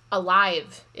someone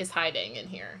alive is hiding in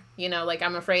here. You know, like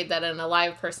I'm afraid that an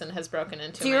alive person has broken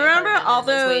into. Do you remember all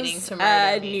those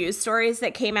news stories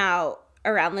that came out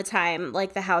around the time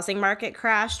like the housing market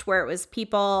crashed, where it was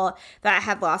people that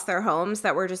had lost their homes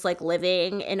that were just like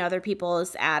living in other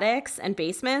people's attics and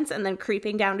basements and then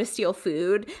creeping down to steal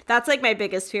food? That's like my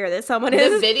biggest fear, that someone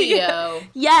is. The video.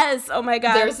 Yes. Oh my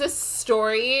God. There's this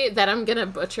story that I'm gonna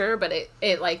butcher, but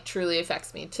it like truly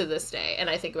affects me to this day, and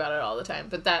I think about it all the time.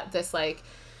 But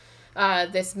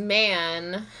this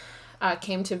man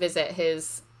came to visit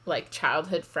his like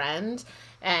childhood friend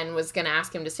and was going to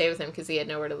ask him to stay with him because he had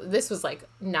nowhere to live. This was like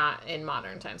not in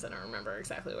modern times. I don't remember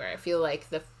exactly where. I feel like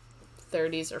the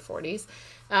 30s or 40s.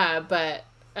 But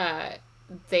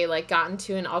they like got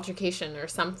into an altercation or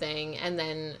something. And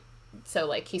then, so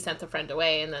like he sent the friend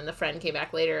away, and then the friend came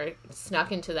back later,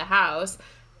 snuck into the house,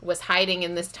 was hiding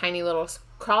in this tiny little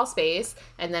crawl space,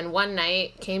 and then one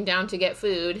night came down to get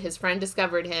food. His friend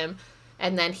discovered him,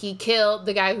 and then he killed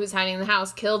the guy who was hiding in the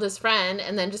house, killed his friend,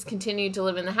 and then just continued to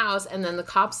live in the house. And then the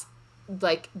cops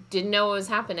like didn't know what was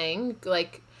happening,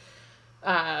 like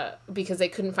because they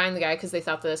couldn't find the guy because they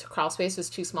thought this crawl space was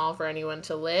too small for anyone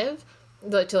to live,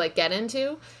 to like get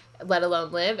into, let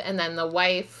alone live. And then the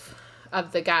wife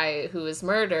of the guy who was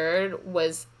murdered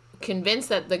was convinced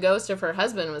that the ghost of her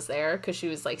husband was there because she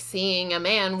was like seeing a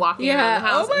man walking around the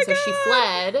house. And so she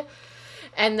fled.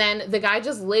 And then the guy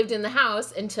just lived in the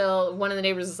house until one of the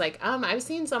neighbors was like, I've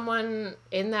seen someone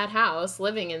in that house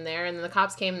living in there. And then the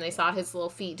cops came and they saw his little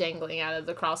feet dangling out of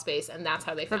the crawl space. And that's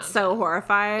how they found him. That's so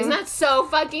horrifying. Isn't that so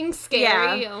fucking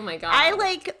scary? Yeah. Oh my God.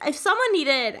 If someone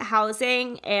needed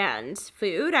housing and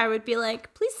food, I would be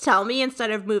like, please tell me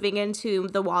instead of moving into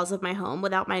the walls of my home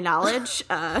without my knowledge.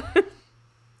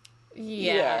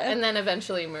 Yeah. And then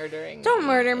eventually murdering. Don't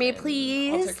murder me,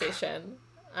 please. Altercation.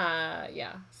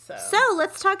 Yeah. So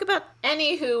let's talk about...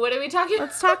 Anywho, what are we talking about?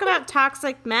 Let's talk about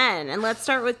toxic men. And let's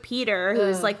start with Peter,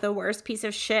 who's like the worst piece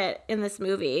of shit in this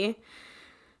movie.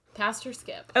 Pastor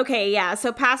Skip. Okay, yeah.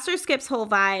 So Pastor Skip's whole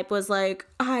vibe was like,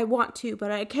 I want to, but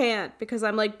I can't because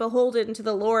I'm like beholden to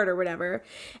the Lord or whatever.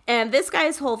 And this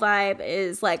guy's whole vibe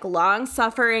is like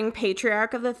long-suffering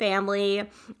patriarch of the family,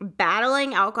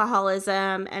 battling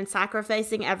alcoholism and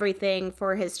sacrificing everything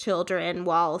for his children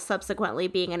while subsequently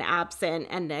being an absent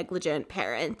and negligent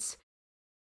parent.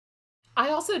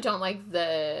 I also don't like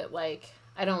the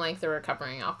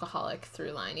recovering alcoholic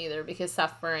through line either, because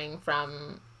suffering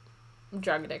from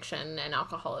drug addiction and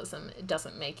alcoholism, it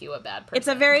doesn't make you a bad person. It's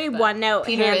a very one-note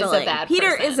Peter handling. Is a bad Peter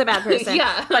person. is a bad person.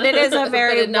 Yeah. But it is a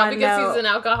very not one-note. Because he's an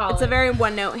alcoholic. It's a very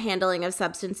one-note handling of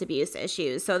substance abuse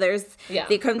issues. So there's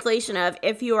the conflation of,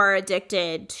 if you are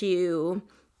addicted to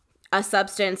a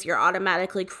substance, you're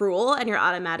automatically cruel and you're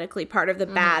automatically part of the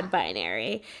bad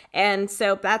binary. And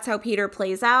so that's how Peter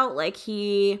plays out. Like,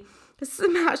 he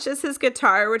smashes his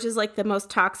guitar, which is like the most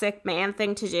toxic man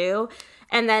thing to do.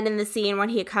 And then in the scene when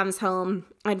he comes home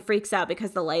and freaks out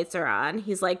because the lights are on,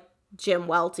 he's like Jim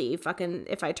Welty, fucking,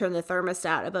 if I turn the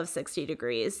thermostat above 60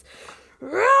 degrees.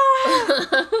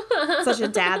 Such a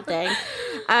dad thing.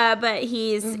 But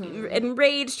he's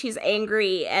enraged, he's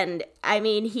angry, and I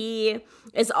mean, he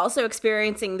is also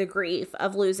experiencing the grief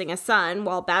of losing a son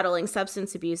while battling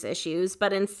substance abuse issues.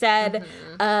 But instead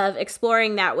of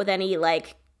exploring that with any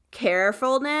like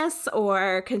carefulness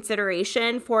or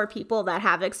consideration for people that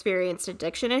have experienced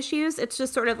addiction issues, it's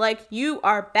just sort of like, you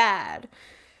are bad.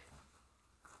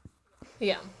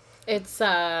 Yeah. It's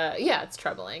it's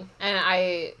troubling. And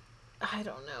I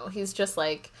don't know. He's just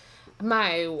like,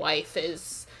 my wife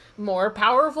is more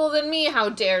powerful than me. How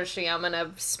dare she? I'm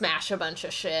gonna smash a bunch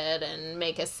of shit and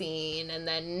make a scene and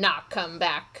then not come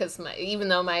back because even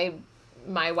though my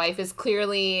wife is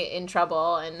clearly in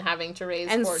trouble and having to raise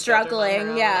and 4 struggling, children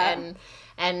on her own,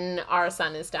 and our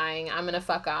son is dying. I'm gonna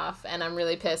fuck off, and I'm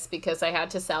really pissed because I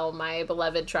had to sell my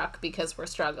beloved truck because we're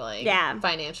struggling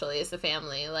financially as a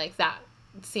family. Like, that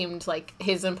seemed like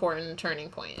his important turning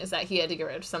point, is that he had to get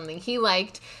rid of something he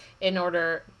liked in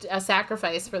order a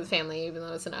sacrifice for the family, even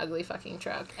though it's an ugly fucking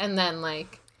truck. And then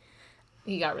like,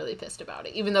 he got really pissed about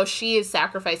it, even though she is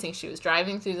sacrificing. She was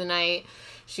driving through the night.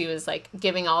 She was like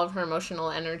giving all of her emotional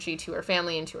energy to her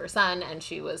family and to her son, and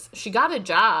she got a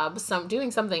job, doing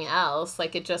something else.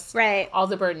 Like, it just all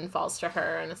the burden falls to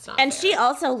her, and it's not. And fair. she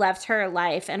also left her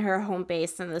life and her home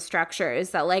base and the structures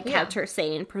that like kept her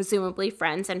sane, presumably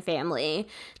friends and family,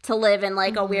 to live in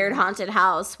like a weird haunted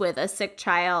house with a sick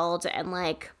child and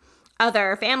like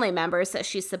other family members that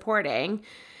she's supporting.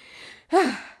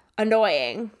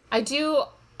 Annoying. I do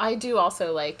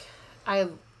also like, I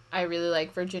really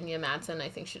like Virginia Madsen. I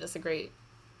think she does a great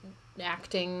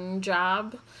acting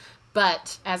job.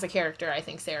 But as a character, I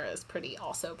think Sarah is pretty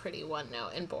one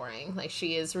note and boring. Like,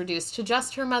 she is reduced to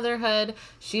just her motherhood.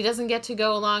 She doesn't get to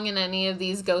go along in any of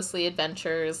these ghostly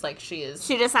adventures. Like, she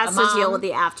just has to deal with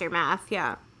the aftermath.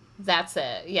 Yeah. That's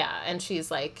it. Yeah. And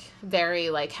she's like very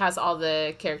like, has all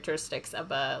the characteristics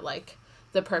of a like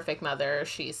the perfect mother.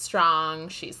 She's strong,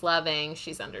 she's loving,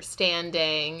 she's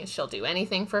understanding, she'll do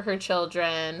anything for her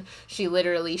children. She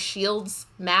literally shields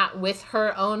Matt with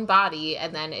her own body,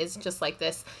 and then is just like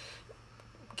this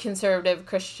conservative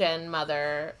Christian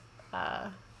mother,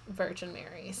 Virgin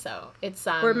Mary. So it's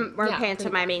we're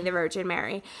pantomiming the Virgin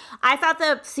Mary. I thought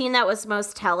the scene that was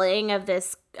most telling of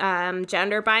this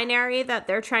gender binary that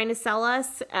they're trying to sell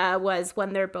us was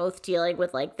when they're both dealing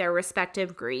with like their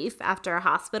respective grief after a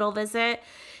hospital visit,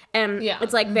 and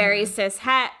it's like very cis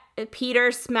het.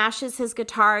 Peter smashes his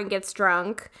guitar and gets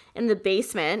drunk in the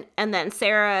basement, and then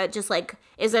Sarah just like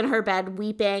is in her bed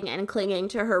weeping and clinging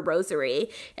to her rosary.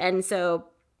 And so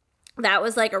that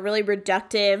was like a really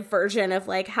reductive version of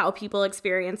like how people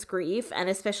experience grief, and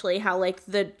especially how like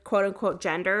the quote unquote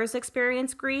genders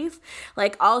experience grief.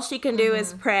 Like, all she can do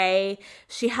is pray.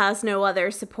 She has no other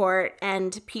support,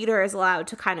 and Peter is allowed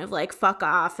to kind of like fuck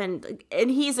off, and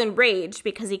he's enraged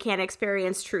because he can't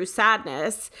experience true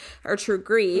sadness or true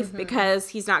grief because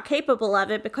he's not capable of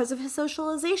it because of his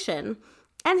socialization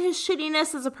and his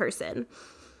shittiness as a person.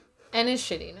 And his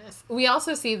shittiness. We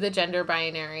also see the gender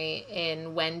binary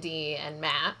in Wendy and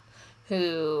Matt,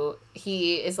 who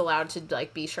he is allowed to,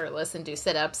 like, be shirtless and do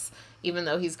sit-ups, even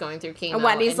though he's going through chemo. And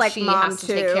Wendy's, like, she mom, has to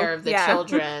too. take care of the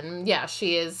children. Yeah,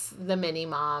 she is the mini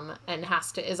mom and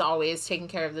is always taking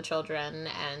care of the children.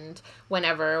 And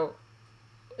whenever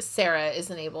Sarah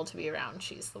isn't able to be around,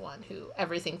 she's the one who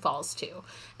everything falls to.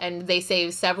 And they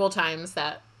say several times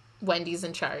that Wendy's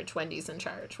in charge when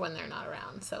they're not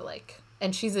around. So, like,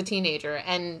 and she's a teenager,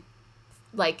 and,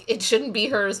 like, it shouldn't be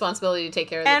her responsibility to take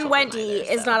care of the children. And Wendy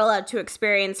is not allowed to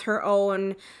experience her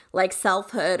own, like,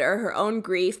 selfhood or her own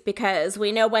grief, because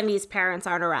we know Wendy's parents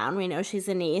aren't around. We know she's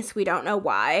a niece. We don't know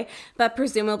why, but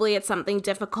presumably it's something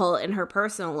difficult in her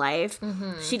personal life.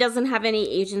 Mm-hmm. She doesn't have any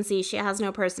agency. She has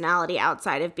no personality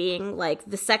outside of being, like,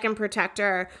 the second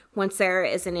protector when Sarah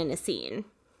isn't in a scene.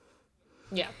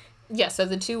 Yeah. Yeah, so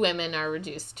the two women are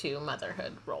reduced to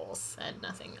motherhood roles and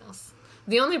nothing else.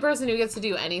 The only person who gets to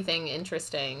do anything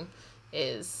interesting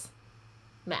is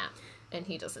Matt, and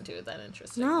he doesn't do it that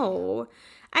interesting. No.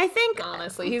 I think...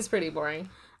 Honestly, he's pretty boring.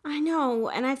 I know,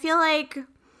 and I feel like...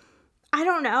 I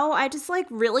don't know, I just, like,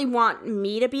 really want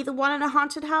me to be the one in a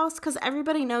haunted house, because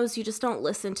everybody knows you just don't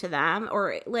listen to them,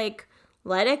 or, like,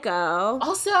 let it go.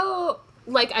 Also...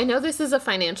 Like, I know this is a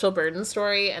financial burden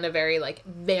story and a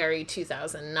very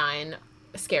 2009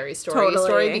 scary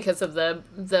story because of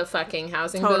the fucking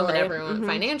housing boom and everyone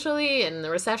financially and the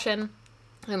recession.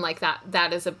 And, like,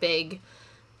 that is a big,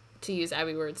 to use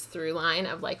Abby words, through line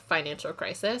of, like, financial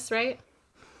crisis, right?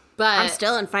 But I'm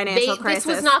still in financial crisis.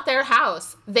 This was not their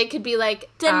house. They could be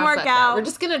like, didn't work out. We're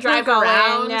just going to drive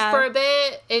around for a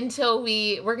bit until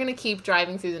we're going to keep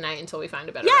driving through the night until we find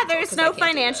a better rental, there's no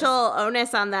financial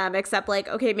onus on them except, like,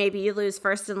 okay, maybe you lose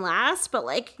first and last, but,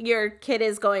 like, your kid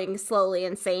is going slowly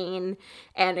insane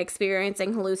and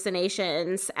experiencing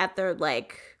hallucinations at their,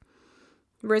 like,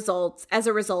 results as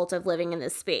a result of living in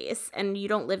this space, and you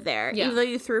don't live there, even though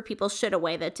you threw people's shit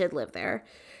away that did live there.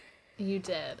 You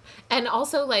did. And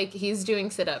also, like, he's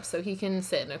doing sit-ups, so he can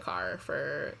sit in a car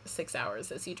for 6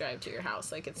 hours as you drive to your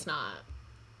house. Like, it's not...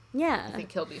 Yeah. I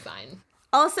think he'll be fine.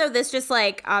 Also, this just,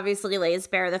 like, obviously lays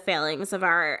bare the failings of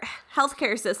our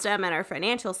healthcare system and our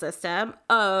financial system,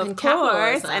 of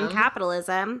course, and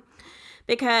capitalism.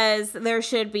 Because there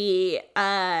should be,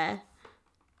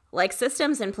 like,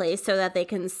 systems in place so that they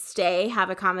can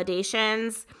have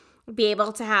accommodations, be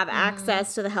able to have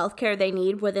access to the healthcare they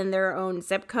need within their own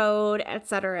zip code, et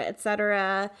cetera, et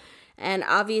cetera. And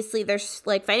obviously they're,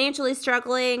 like, financially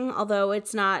struggling, although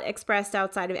it's not expressed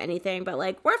outside of anything, but,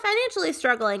 like, we're financially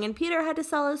struggling, and Peter had to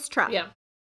sell his truck. Yeah.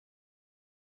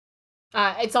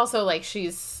 It's also, like,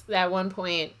 she's, at one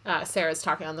point, Sarah's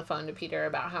talking on the phone to Peter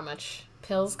about how much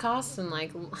pills cost, and,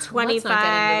 like, $25 let's not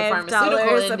get into the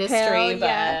pharmaceutical industry, pill,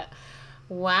 but...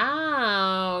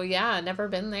 Wow. Yeah, never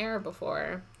been there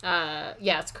before.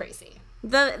 Yeah, it's crazy.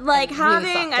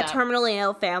 Having a terminally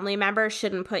ill family member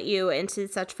shouldn't put you into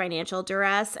such financial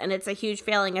duress, and it's a huge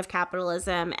failing of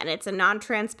capitalism, and it's a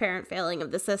non-transparent failing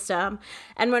of the system.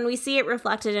 And when we see it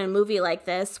reflected in a movie like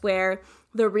this, where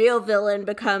the real villain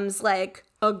becomes, like,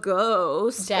 a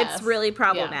ghost, it's really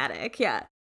problematic. Yeah.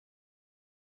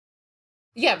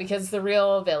 Yeah, because the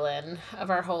real villain of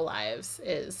our whole lives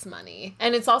is money.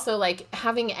 And it's also, like,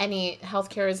 having any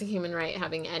healthcare is a human right,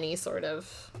 having any sort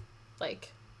of,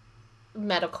 like,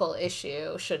 medical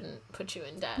issue shouldn't put you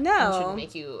in debt. No. And shouldn't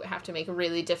make you have to make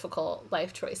really difficult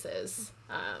life choices.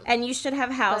 And you should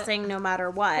have housing no matter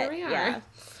what. Here we are. Yeah.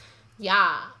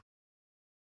 Yeah.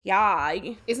 Yeah.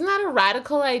 Isn't that a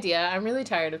radical idea? I'm really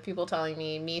tired of people telling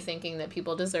me thinking that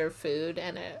people deserve food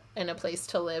and a place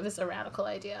to live is a radical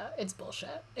idea. It's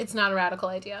bullshit. It's not a radical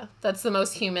idea. That's the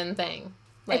most human thing.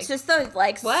 Like, it's just the,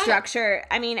 like, structure.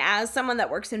 I mean, as someone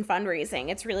that works in fundraising,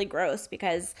 it's really gross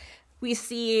because we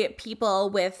see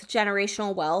people with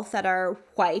generational wealth that are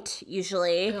white,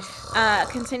 usually,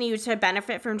 continue to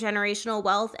benefit from generational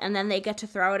wealth, and then they get to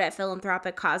throw it at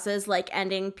philanthropic causes, like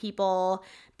ending people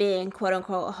being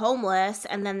quote-unquote homeless,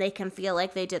 and then they can feel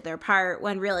like they did their part,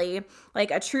 when really,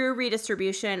 like, a true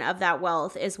redistribution of that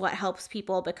wealth is what helps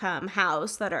people become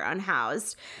housed that are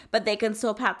unhoused, but they can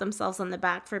still pat themselves on the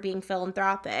back for being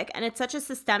philanthropic. And it's such a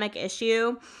systemic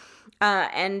issue.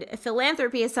 And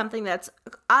philanthropy is something that's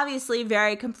obviously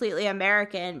very completely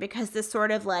American, because this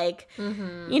sort of, like,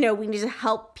 you know, we need to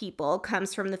help people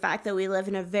comes from the fact that we live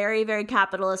in a very, very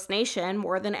capitalist nation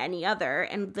more than any other.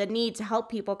 And the need to help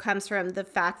people comes from the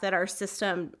fact that our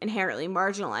system inherently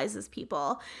marginalizes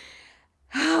people.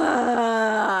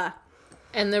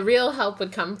 And the real help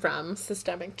would come from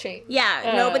systemic change.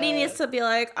 Yeah, nobody needs to be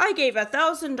like, I gave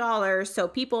 $1,000 so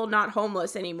people not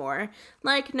homeless anymore.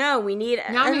 Like, no, we need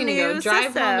now I'm going to go drive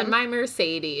system. home in my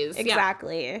Mercedes.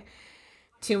 Exactly. Yeah.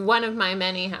 To one of my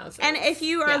many houses. And if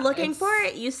you are looking for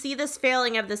it, you see this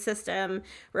failing of the system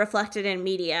reflected in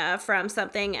media, from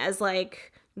something as,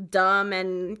 like, dumb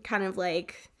and kind of,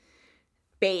 like,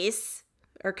 base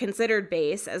or considered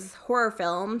base as horror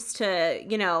films to,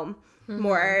 you know,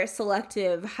 more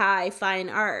selective, high, fine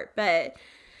art. But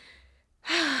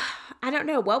I don't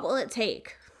know. What will it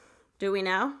take? Do we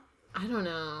know? I don't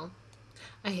know.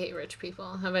 I hate rich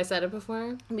people. Have I said it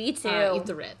before? Me too. Eat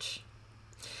the rich.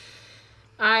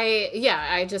 I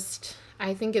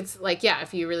think it's like,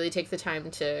 if you really take the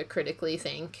time to critically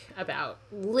think about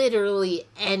literally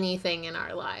anything in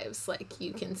our lives, like,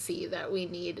 you can see that we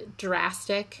need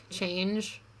drastic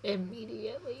change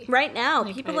immediately. Right now,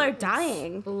 like, people are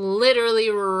dying. Literally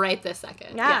right this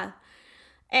second. Yeah.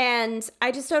 And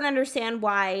I just don't understand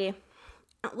why,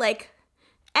 like,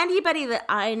 anybody that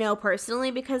I know personally,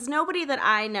 because nobody that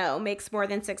I know makes more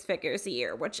than 6 figures a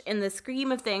year, which in the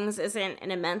scheme of things isn't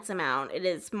an immense amount. It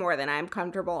is more than I'm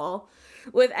comfortable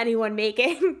with anyone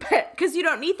making, but because you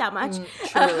don't need that much.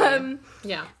 Truly.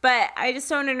 But I just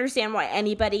don't understand why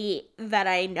anybody that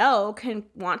I know can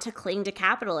want to cling to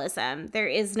capitalism. There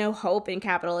is no hope in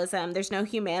capitalism. There's no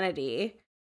humanity.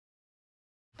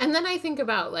 And then I think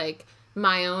about, like,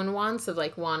 my own wants of,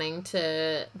 like, wanting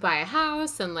to buy a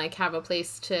house and, like, have a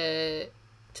place to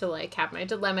like,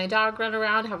 let my dog run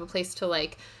around, have a place to,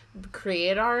 like,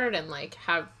 create art, and, like,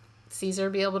 have Caesar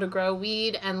be able to grow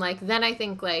weed. And, like, then I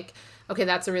think, like, okay,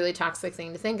 that's a really toxic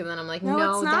thing to think. And then I'm like,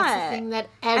 no, that's the thing that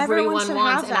everyone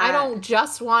wants. And I don't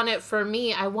just want it for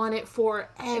me. I want it for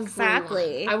everyone.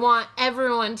 Exactly. I want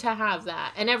everyone to have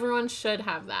that. And everyone should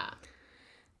have that.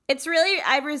 It's really,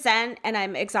 I resent and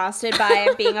I'm exhausted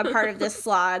by being a part of this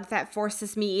slog that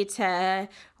forces me to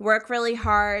work really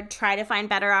hard, try to find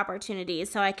better opportunities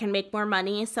so I can make more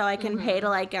money, so I can pay to,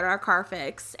 like, get our car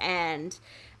fixed and,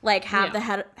 like, have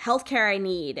the healthcare I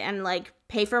need and, like,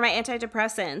 pay for my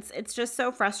antidepressants. It's just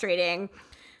so frustrating,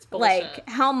 like,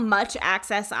 how much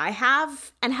access I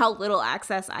have and how little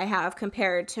access I have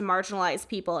compared to marginalized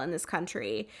people in this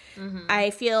country.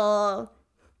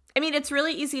 I mean, it's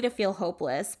really easy to feel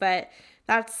hopeless, but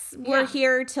we're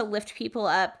here to lift people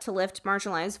up, to lift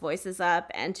marginalized voices up,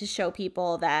 and to show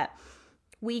people that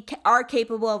we are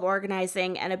capable of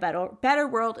organizing and a better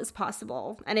world is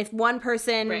possible. And if one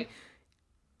person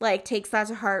like, takes that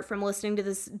to heart from listening to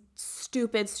this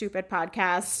stupid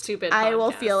podcast, I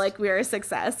will feel like we're a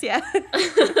success. Yeah.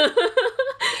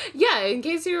 Yeah, in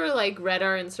case you were, like, read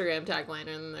our Instagram tagline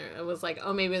and it was like,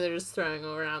 oh, maybe they're just throwing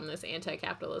around this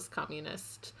anti-capitalist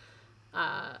communist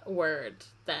word,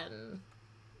 then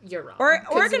you're wrong. Or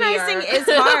organizing is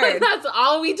hard. That's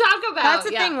all we talk about. That's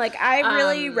the thing. Like, I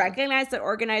really recognize that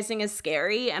organizing is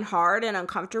scary and hard and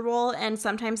uncomfortable, and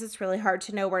sometimes it's really hard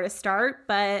to know where to start,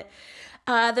 but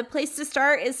the place to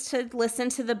start is to listen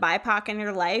to the BIPOC in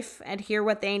your life and hear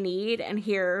what they need and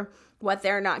hear what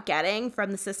they're not getting from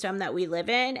the system that we live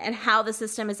in and how the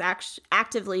system is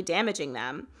actively damaging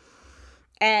them.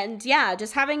 And yeah,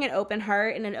 just having an open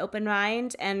heart and an open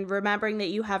mind and remembering that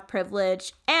you have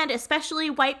privilege, and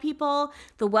especially white people,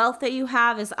 the wealth that you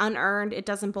have is unearned. It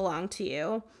doesn't belong to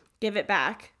you. Give it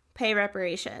back. Pay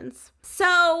reparations.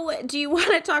 So, do you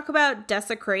want to talk about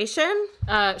desecration?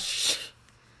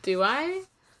 Do I?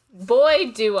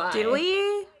 Boy, do I. Do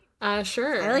we?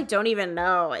 Sure. I, like, don't even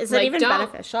know. Is it even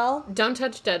beneficial? Don't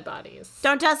touch dead bodies.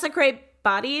 Don't desecrate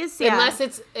bodies? Yeah. Unless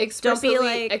it's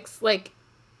explicitly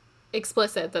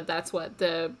explicit that that's what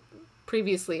the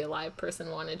previously alive person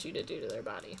wanted you to do to their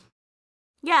body.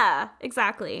 Yeah,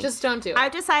 exactly. Just don't do it.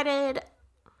 I've decided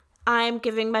I'm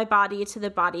giving my body to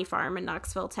the body farm in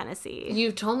Knoxville, Tennessee.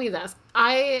 You've told me this.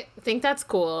 I think that's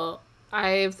cool.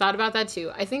 I've thought about that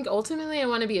too. I think ultimately I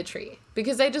want to be a tree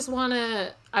because I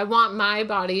want my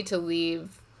body to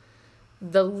leave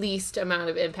the least amount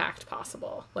of impact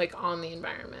possible, like, on the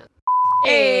environment.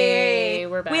 Hey,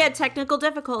 we're back. We had technical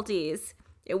difficulties.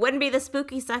 It wouldn't be the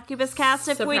Spooky Succubus cast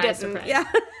if we didn't. Surprise.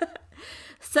 Yeah.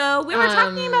 So we were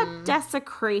talking about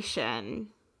desecration.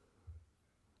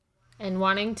 And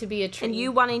wanting to be a tree. And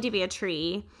you wanting to be a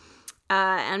tree.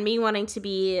 And me wanting to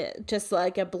be just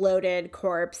like a bloated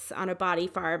corpse on a body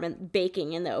farm and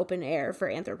baking in the open air for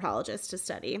anthropologists to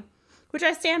study. Which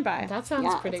I stand by. That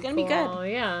sounds pretty cool. It's going to be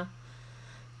good. Yeah.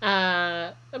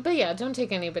 But yeah, don't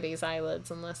take anybody's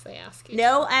eyelids unless they ask you.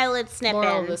 No eyelid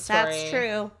snipping. That's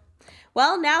true.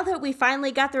 Well, now that we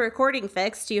finally got the recording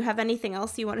fixed, do you have anything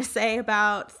else you want to say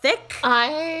about thick?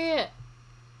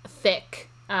 Thick.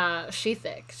 she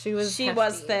thick. She was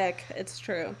thick. It's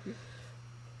true.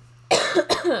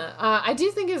 I do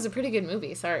think it was a pretty good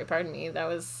movie. Sorry, pardon me. That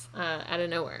was out of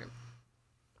nowhere.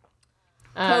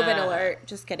 COVID alert.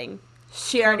 Just kidding.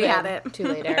 She already had it. Too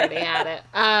late. I already had it.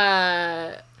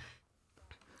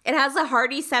 It has a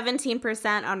hearty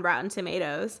 17% on Rotten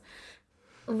Tomatoes.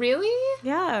 Really?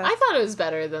 Yeah. I thought it was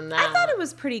better than that. I thought it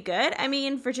was pretty good. I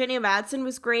mean, Virginia Madsen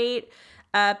was great.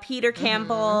 Peter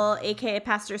Campbell, a.k.a.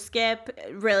 Pastor Skip,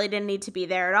 really didn't need to be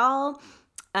there at all.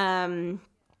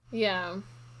 Yeah.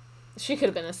 She could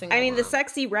have been a single I mean, mom. the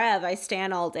sexy Rev, I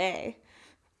stan all day.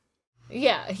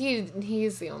 Yeah,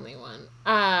 he's the only one.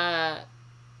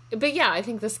 But yeah, I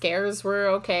think the scares were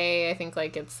okay. I think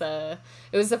like I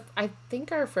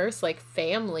think our first like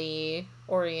family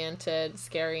oriented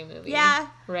scary movie. Yeah.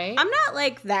 Right? I'm not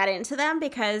like that into them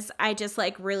because I just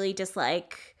like really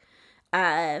dislike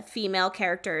female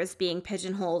characters being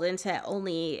pigeonholed into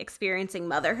only experiencing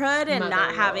motherhood and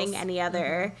not having any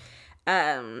other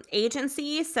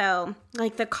agency. So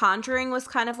like The Conjuring was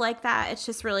kind of like that. It's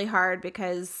just really hard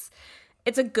because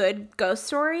it's a good ghost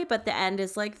story, but the end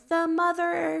is like, the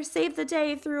mother saved the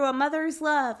day through a mother's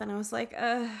love. And I was like,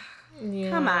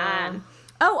 come on.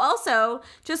 Oh, also,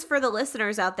 just for the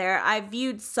listeners out there, I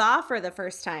viewed Saw for the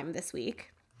first time this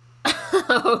week.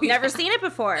 Never seen it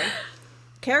before.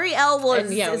 Cary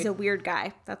Elwes is a weird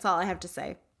guy. That's all I have to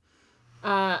say.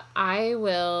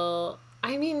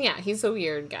 He's a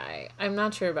weird guy. I'm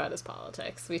not sure about his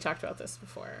politics. We talked about this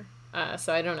before.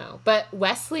 So I don't know. But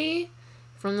Wesley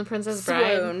from The Princess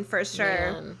Bride. Swoon, for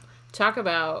sure. Man, talk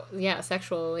about,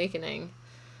 sexual awakening.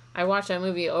 I watched that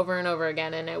movie over and over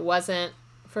again, and it wasn't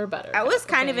for butter. I was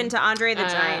kind of into Andre the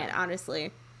Giant, honestly.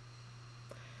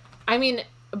 I mean,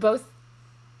 both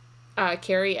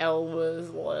Cary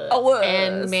Elwes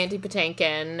and Mandy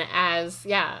Patinkin as,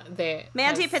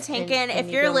 Mandy Patinkin, if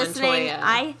you're listening, Montoya.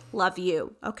 I love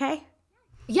you, okay?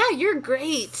 Yeah, you're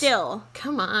great. Still.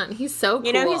 Come on. He's so cool.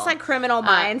 You know, he's like Criminal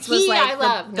Minds was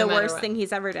like the worst thing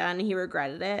he's ever done. He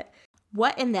regretted it.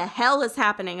 What in the hell is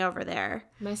happening over there?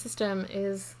 My system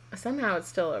is somehow it's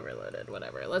still overloaded.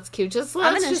 Whatever. Let's shit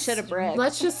a brick.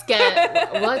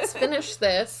 Let's finish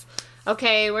this.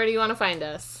 Okay, where do you want to find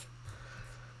us?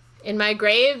 In my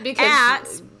grave?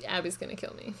 Because Abby's going to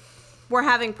kill me. We're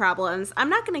having problems. I'm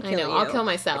not going to kill you. I'll kill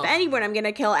myself. If anyone, I'm going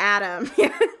to kill Adam.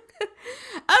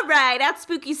 All right, at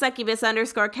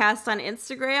SpookySuccubus_cast on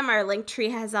Instagram. Our link tree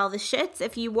has all the shits.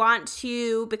 If you want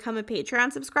to become a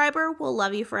Patreon subscriber, we'll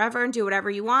love you forever and do whatever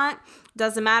you want.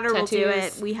 Doesn't matter, tattoos. We'll do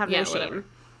it. We have no shame.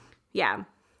 Whatever.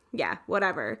 Yeah,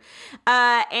 whatever.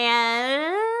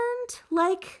 And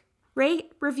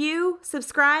rate, review,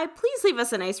 subscribe. Please leave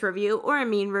us a nice review or a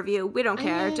mean review. We don't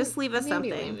care. Just leave us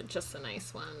something. Leave just a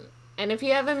nice one. And if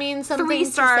you have a mean something 3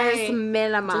 stars to say,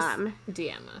 minimum. Just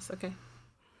DM us, okay?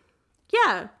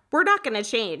 Yeah, we're not going to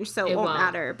change, so it won't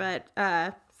matter, but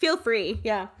feel free,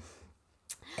 yeah.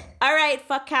 All right,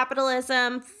 fuck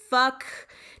capitalism, fuck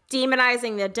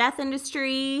demonizing the death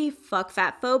industry, fuck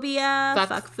fat phobia,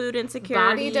 fuck food insecurity.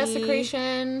 Body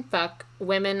desecration, fuck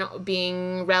women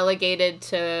being relegated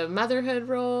to motherhood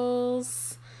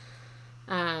roles.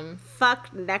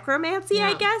 Fuck necromancy,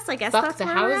 I guess. I guess fuck that's the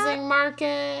housing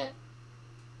market.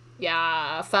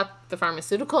 Yeah, fuck the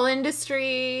pharmaceutical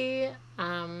industry.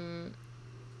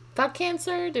 Fuck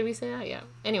cancer. Did we say that? Yeah.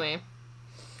 Anyway.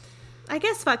 I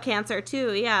guess fuck cancer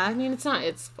too, yeah. I mean, it's not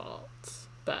its fault,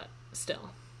 but still.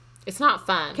 It's not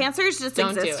fun. Cancer is just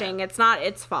existing. It's not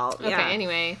its fault. Okay,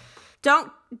 anyway.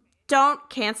 Don't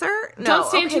cancer? No. Don't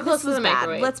stand too close to the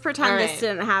microwave. Let's pretend this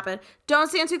didn't happen. Don't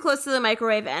stand too close to the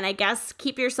microwave, and I guess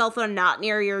keep your cell phone not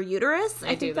near your uterus.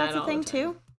 I think that's a thing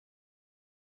too.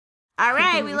 All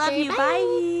right, we love you.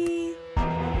 Bye.